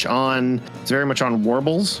very much on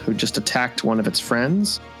Warbles, who just attacked one of its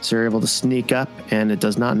friends. So you're able to sneak up, and it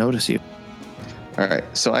does not notice you. All right.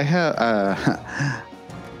 So I have.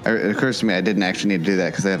 It occurs to me I didn't actually need to do that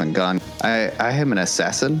because I haven't gone. I am an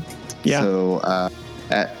assassin. Yeah. So I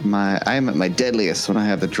am at my deadliest when I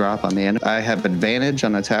have the drop on the end. I have advantage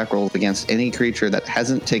on attack rolls against any creature that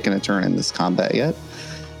hasn't taken a turn in this combat yet.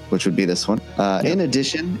 which would be this one. In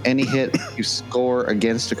addition, any hit you score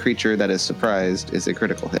against a creature that is surprised is a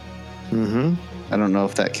critical hit. Mm-hmm. I don't know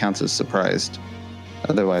if that counts as surprised.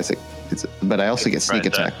 Otherwise, it's. But I also get sneak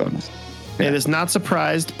attack bonus. Yeah. It is not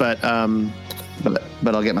surprised, but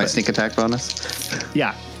But I'll get my sneak attack bonus.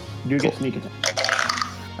 yeah, you get sneak attack.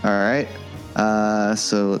 All right.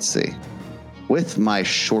 So let's see. With my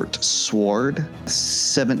short sword,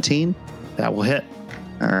 17. That will hit.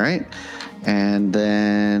 All right. And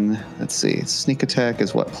then let's see. Sneak attack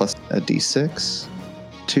is what? Plus a d6.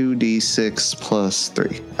 2d6 plus 3.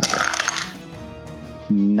 Okay.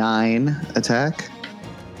 9 attack.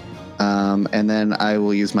 And then I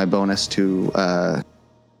will use my bonus to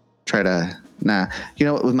try to. Nah. You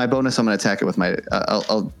know what? With my bonus, I'm going to attack it with my.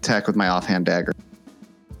 I'll attack with my offhand dagger.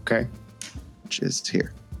 Okay. Which is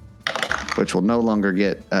here. Which will no longer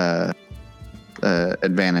get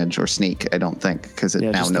advantage or sneak, I don't think, because it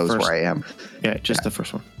now knows where I am. Yeah, just the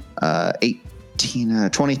first one.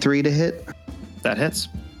 23 to hit. That hits.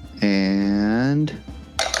 And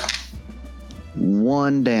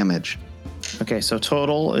 1 damage. Okay, so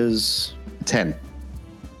total is 10.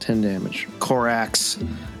 10 damage. Korax,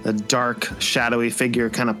 the dark, shadowy figure,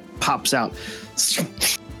 kind of pops out,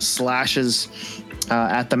 slashes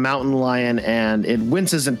at the mountain lion, and it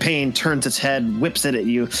winces in pain, turns its head, whips it at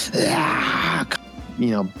you,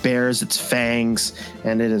 bares its fangs,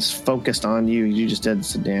 and it is focused on you. You just did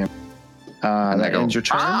some damage. That ends your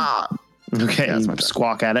turn. Okay, Yeah, you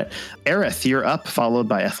squawk at it. Aerith, you're up, followed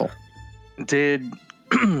by Ethel. Did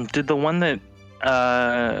the one that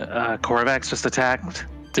Korvax just attacked,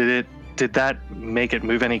 did that make it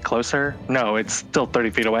move any closer? No, it's still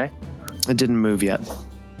 30 feet away. It didn't move yet.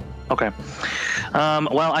 Okay.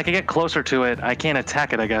 Well, I can get closer to it. I can't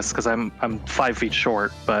attack it, I guess, because I'm 5 feet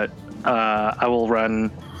short. But I will run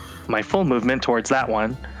my full movement towards that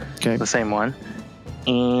one, the same one,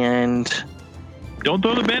 and don't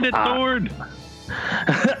throw the bandit sword.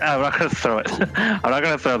 I'm not gonna throw it. I'm not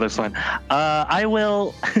gonna throw this one. I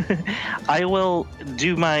will. I will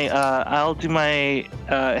do my. I'll do my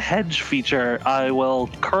hedge feature. I will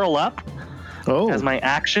curl up as my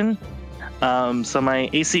action. So my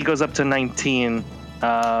AC goes up to 19.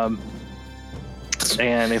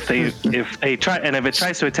 And if it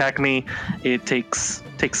tries to attack me, it takes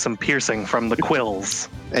some piercing from the quills.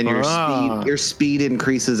 And your speed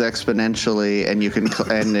increases exponentially, and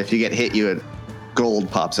and if you get hit,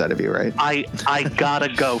 gold pops out of you, right? I gotta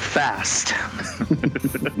go fast.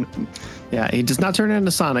 Yeah, he does not turn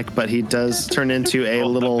into Sonic, but he does turn into a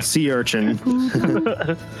little sea urchin.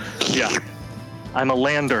 Yeah, I'm a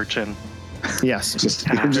land urchin. Yes, just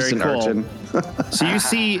very an cool. urchin. So you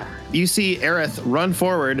see Aerith run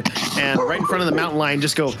forward, and right in front of the mountain lion,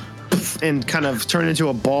 just go and kind of turn into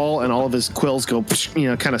a ball, and all of his quills go,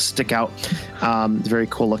 kind of stick out. Very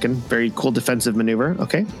cool looking, very cool defensive maneuver.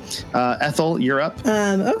 Okay, Ethel, you're up.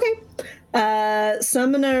 Okay. So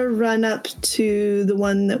I'm gonna run up to the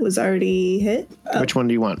one that was already hit. Which one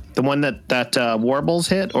do you want? The one that Warbles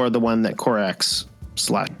hit, or the one that Korax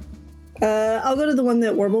slapped? I'll go to the one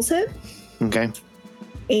that Warbles hit. Okay.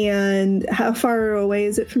 And how far away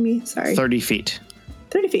is it from me? Sorry. 30 feet.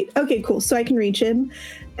 30 feet. Okay, cool. So I can reach him.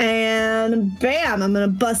 And bam, I'm going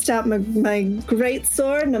to bust out my great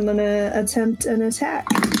sword, and I'm going to attempt an attack.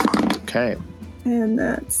 Okay. And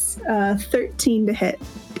that's 13 to hit.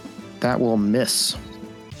 That will miss.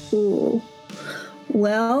 Ooh.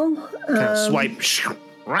 Well. Kind of swipe.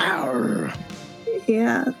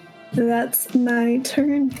 Yeah. That's my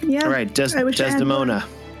turn. Yeah. All right, Desdemona.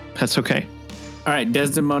 That's okay. All right,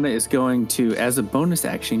 Desdemona is going to, as a bonus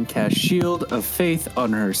action, cast Shield of Faith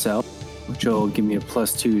on herself, which will give me a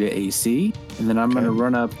 +2 to AC. And then I'm going to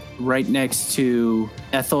run up right next to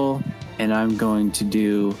Ethel, and I'm going to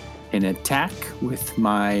do an attack with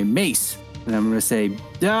my mace. And I'm going to say,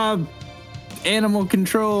 animal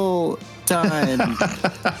control time.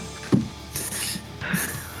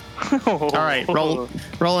 All right, roll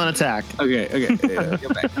an attack. Okay. Go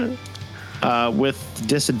back. With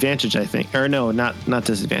disadvantage, I think. Or no, not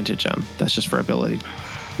disadvantage. That's just for ability.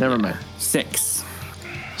 Never mind. 6.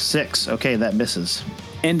 6. Okay, that misses.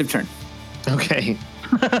 End of turn. Okay.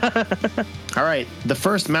 All right. The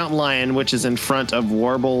first mountain lion, which is in front of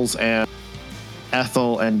Warbles and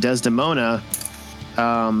Ethel and Desdemona.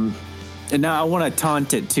 And now I want to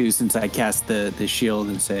taunt it too, since I cast the shield,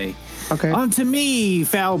 and say, "Okay, onto me,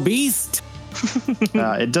 foul beast."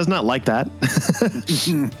 It does not like that.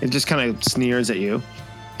 It just kind of sneers at you.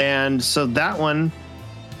 And so that one,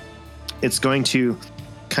 it's going to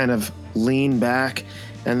kind of lean back,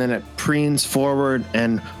 and then it preens forward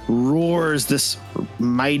and roars this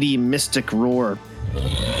mighty mystic roar.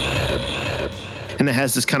 and it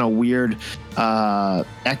has this kind of weird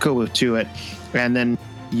echo to it. And then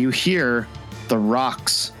you hear the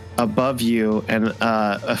rocks above you and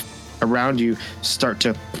around you start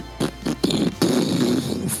to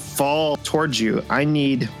fall towards you. I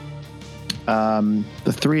need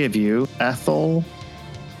the three of you, Ethel,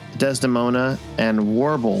 Desdemona, and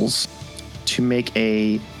Warbles, to make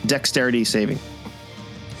a dexterity saving.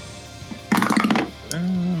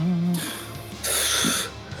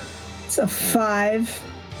 It's a 5.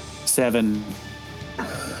 7.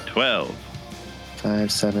 12.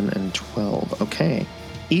 5, 7, and 12. Okay.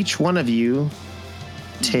 Each one of you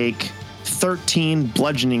take 13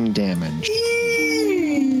 bludgeoning damage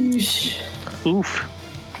Oof.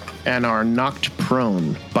 and are knocked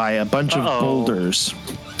prone by a bunch of boulders.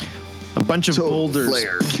 A bunch of boulders.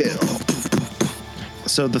 Flare kill.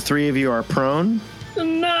 So the three of you are prone.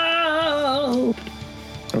 No!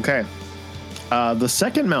 Okay. The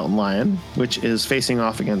second mountain lion, which is facing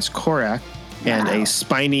off against Korak, and a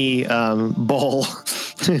spiny bull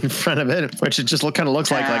in front of it, which it just kind of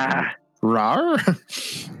looks like rar.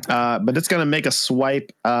 But it's going to make a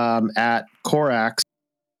swipe at Korax.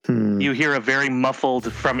 You hear a very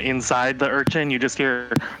muffled from inside the urchin. You just hear,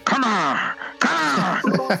 come on,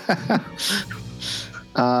 come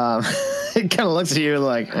on. It kind of looks at you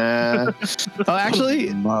like, oh,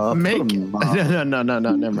 actually, make no,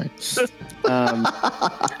 never mind.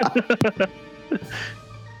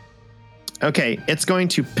 Okay, it's going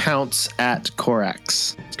to pounce at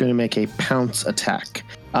Korax. It's going to make a pounce attack.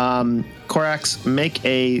 Korax, make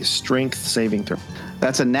a strength saving throw.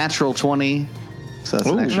 That's a natural 20. So that's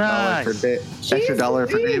an extra dollar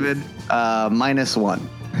for David. -1.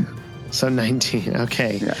 So 19.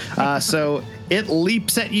 Okay. Yeah. So it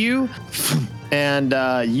leaps at you, and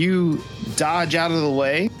you dodge out of the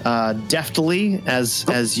way deftly,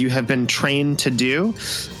 as you have been trained to do.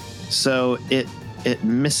 So it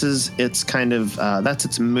misses its kind of that's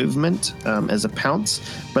its movement as a pounce,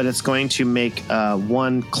 but it's going to make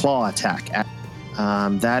one claw attack.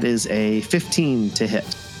 That is a 15 to hit.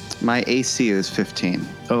 My AC is 15.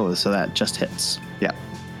 Oh, so that just hits. Yeah.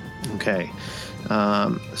 Okay.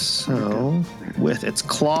 So with its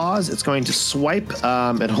claws, it's going to swipe.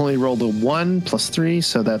 It only rolled a 1 plus 3,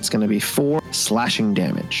 so that's going to be 4 slashing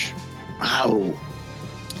damage. Ow.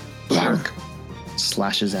 Bark.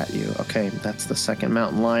 Slashes at you. Okay, that's the second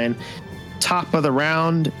mountain lion. Top of the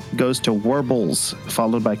round goes to Warbles,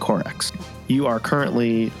 followed by Korax. You are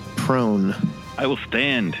currently prone. I will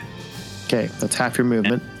stand. Okay, that's half your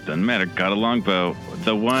movement. Doesn't matter. Got a longbow.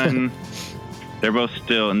 The one, they're both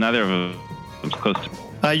still. Neither of them's close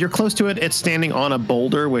to. You're close to it. It's standing on a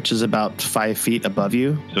boulder, which is about 5 feet above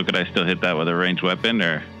you. So could I still hit that with a ranged weapon,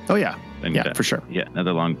 or? Oh yeah, Then yeah, for sure. Yeah,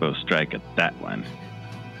 another longbow strike at that one.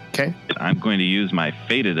 Okay. I'm going to use my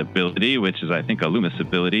fated ability, which is I think a Loomis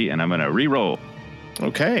ability, and I'm going to re-roll.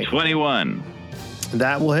 Okay. 21.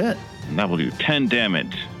 That will hit. And that will do 10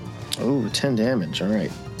 damage. Oh, 10 damage. All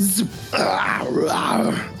right.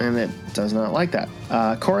 And it does not like that.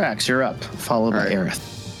 Korax, you're up, followed by Aerith.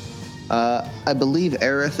 I believe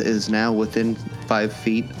Aerith is now within 5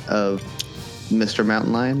 feet of Mr.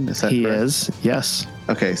 Mountain Lion. Is that He correct? is, yes.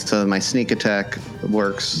 Okay, so my sneak attack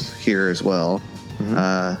works here as well.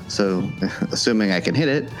 So assuming I can hit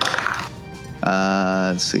it,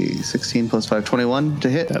 let's see, 16 plus 5, 21 to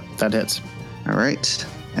hit. That hits. All right.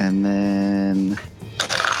 And then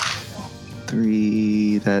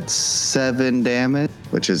 3, that's 7 damage,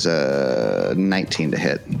 which is 19 to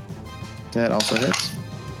hit. That also hits.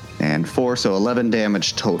 And 4, so 11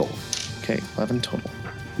 damage total. Okay, 11 total.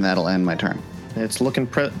 And that'll end my turn. It's looking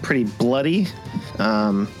pretty bloody.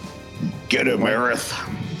 Get him, Aerith.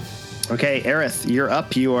 Okay, Aerith, you're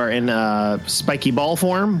up. You are in spiky ball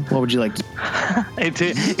form. What would you like to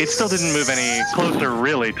do? It still didn't move any closer,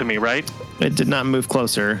 really, to me, right? It did not move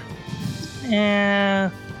closer. Yeah.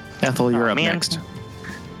 Ethel, you're up man. next.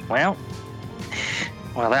 Well,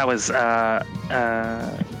 that was.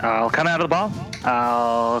 I'll come out of the ball.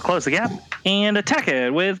 I'll close the gap and attack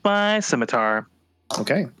it with my scimitar.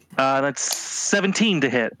 Okay, That's 17 to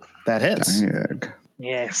hit. that hits.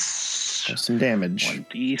 Yes. There's some damage.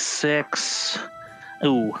 1d6.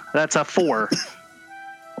 Ooh, that's a 4.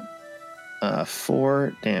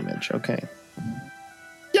 4 damage. Okay.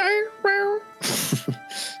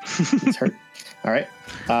 It's hurt. All right.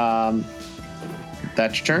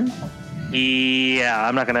 That's your turn. Yeah,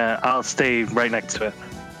 I'm not gonna. I'll stay right next to it.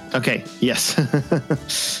 Okay. Yes.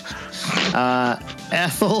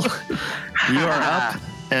 Ethel, you are up,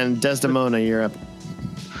 and Desdemona, you're up.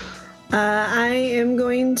 I am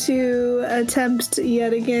going to attempt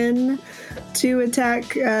yet again to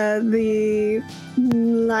attack the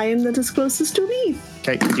lion that is closest to me.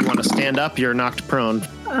 Okay, do you want to stand up? You're knocked prone.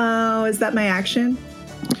 Oh, is that my action?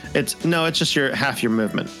 It's just your half your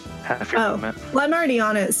movement. Half your movement. Well, I'm already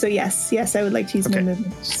on it, so yes, I would like to use my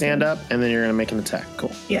movement. Stand up, and then you're going to make an attack.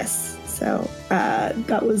 Cool. Yes. So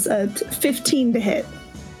that was a 15 to hit.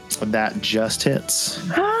 That just hits.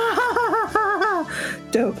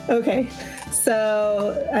 Dope. Okay.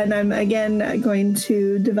 So, and I'm again going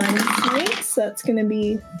to Divine Smite. So that's going to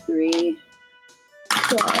be 3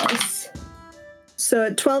 plus.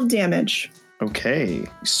 So 12 damage. Okay.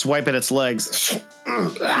 Swipe at its legs.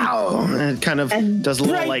 Ow! And it kind of does a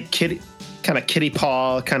little like kitty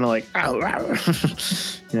paw, kind of like ow, ow.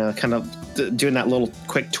 Kind of doing that little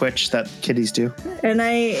quick twitch that kitties do. And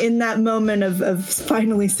in that moment of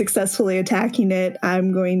finally successfully attacking it,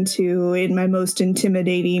 I'm going to, in my most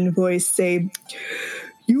intimidating voice, say,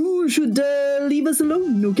 "You should leave us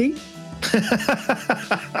alone, okay?"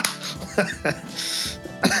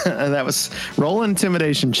 That was roll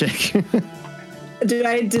intimidation check. Did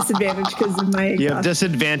I disadvantage because of my exhaustion? You have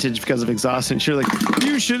disadvantage because of exhaustion. You're like,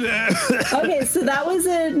 you should. Okay, so that was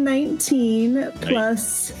a 19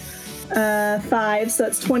 plus 5, so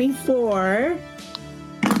that's 24.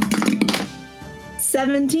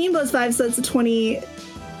 17 plus 5, so that's a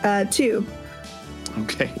 22.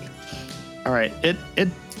 Okay. All right. It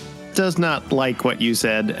does not like what you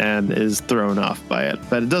said and is thrown off by it,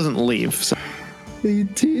 but it doesn't leave. So.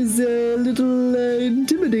 It is a little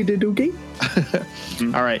intimidated, okay?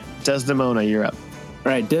 All right, Desdemona, you're up.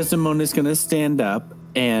 All right, Desdemona's going to stand up,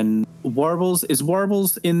 and is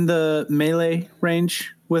Warbles in the melee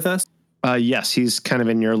range with us? Yes, he's kind of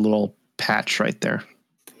in your little patch right there.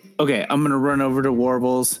 Okay, I'm going to run over to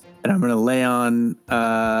Warbles, and I'm going to lay on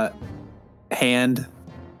hand,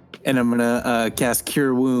 and I'm going to cast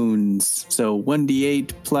Cure Wounds. So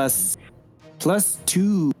 1d8 plus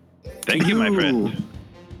 2. Thank you, my friend.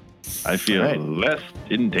 I feel right. less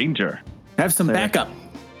in danger. Have some backup.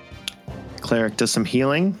 Cleric does some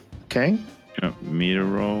healing. Okay. You want me to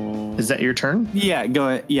roll? Is that your turn? Yeah, go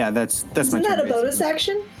ahead. Yeah, that's my Isn't turn. that a bonus basically.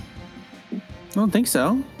 action? I don't think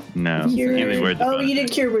so. No. Cure- Healing word's a oh, bonus. you did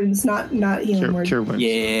cure wounds, not healing word. Cure wounds.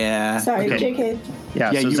 Yeah. Sorry, Okay. JK.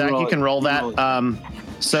 Yeah, Yeah, so you Zach, roll you it. can roll You that. roll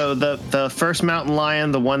So the first mountain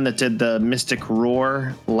lion, the one that did the mystic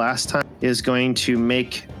roar last time, is going to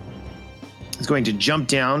jump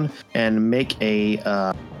down and make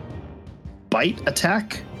a bite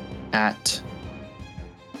attack at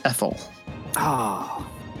Ethel. Oh.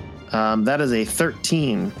 That is a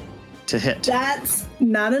 13 to hit. That's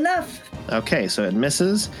not enough. Okay, so it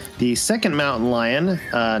misses. The second mountain lion,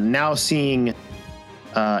 now seeing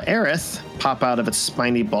Aerith pop out of its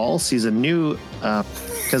spiny ball, sees a new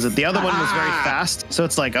because the other one was very fast. So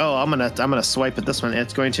it's like, oh, I'm gonna swipe at this one.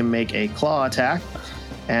 It's going to make a claw attack,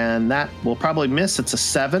 and that will probably miss. It's a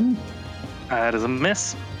 7. That is a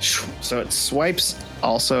miss. So it swipes,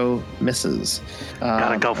 also misses.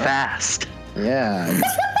 Gotta go fast. Yeah.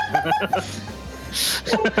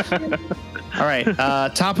 All right.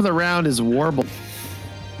 Top of the round is Warble.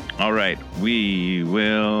 All right,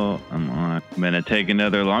 I'm gonna take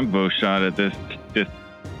another longbow shot at this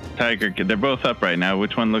tiger. They're both up right now.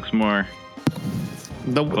 Which one looks more?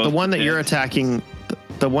 The one that you're attacking,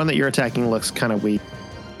 the one that you're attacking looks kind of weak.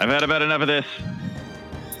 I've had about enough of this.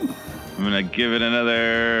 I'm gonna give it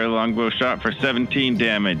another longbow shot for 17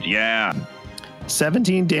 damage. Yeah.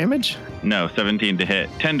 17 damage. No, 17 to hit.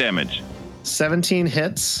 10 damage. 17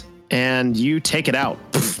 hits, and you take it out.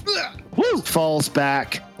 Woo! Falls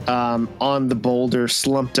back on the boulder,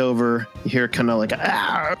 slumped over. You hear kind of like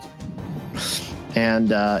ah,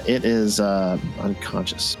 and it is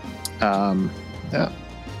unconscious. Yeah.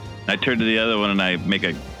 I turn to the other one and I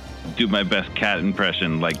do my best cat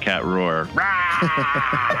impression, like cat roar.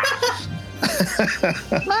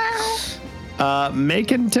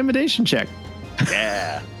 Make an intimidation check.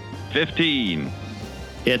 Yeah. 15.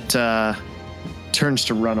 It turns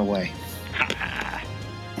to run away.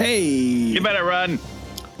 Hey. You better run.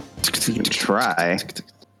 You can try.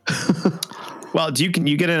 Well, you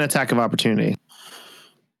get an attack of opportunity.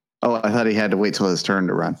 Oh, I thought he had to wait till his turn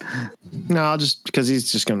to run. No, I'll just because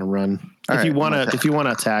he's just going to run. All If you right, want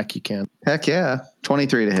to attack, you can. Heck yeah.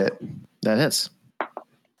 23 to hit. That hits.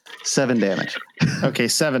 7 damage. Okay,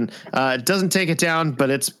 7. It doesn't take it down, but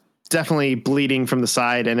it's definitely bleeding from the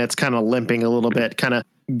side, and it's kind of limping a little bit. Kind of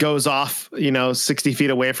goes off, 60 feet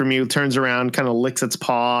away from you, turns around, kind of licks its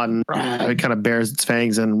paw, and it kind of bares its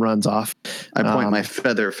fangs and runs off. I point my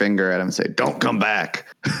feather finger at him and say, "Don't come back."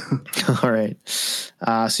 All right.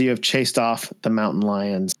 So you have chased off the mountain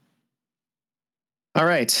lions. All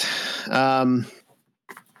right.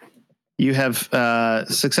 You have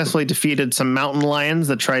successfully defeated some mountain lions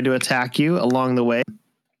that tried to attack you along the way.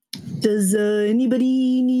 Does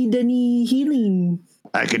anybody need any healing?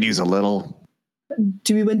 I could use a little.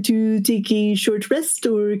 Do we want to take a short rest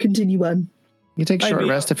or continue on? You take a short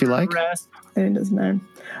rest if you like. It doesn't matter.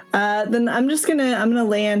 Then I'm gonna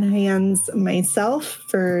lay on hands myself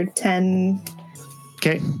for 10.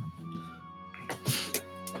 Okay.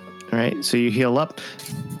 All right, so you heal up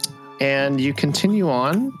and you continue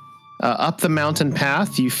on up the mountain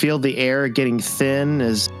path. You feel the air getting thin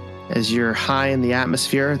as you're high in the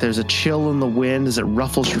atmosphere. There's a chill in the wind as it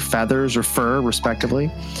ruffles your feathers or fur,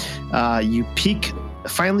 respectively. You peak.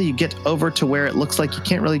 Finally, you get over to where it looks like you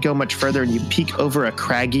can't really go much further, and you peek over a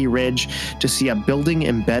craggy ridge to see a building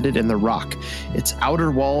embedded in the rock. Its outer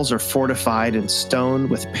walls are fortified in stone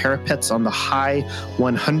with parapets on the high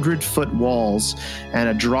 100-foot walls and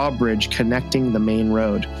a drawbridge connecting the main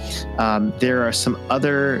road. There are some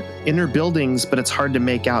other inner buildings, but it's hard to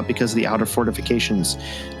make out because of the outer fortifications.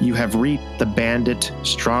 You have reached the bandit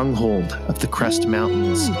stronghold of the Crest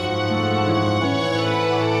Mountains.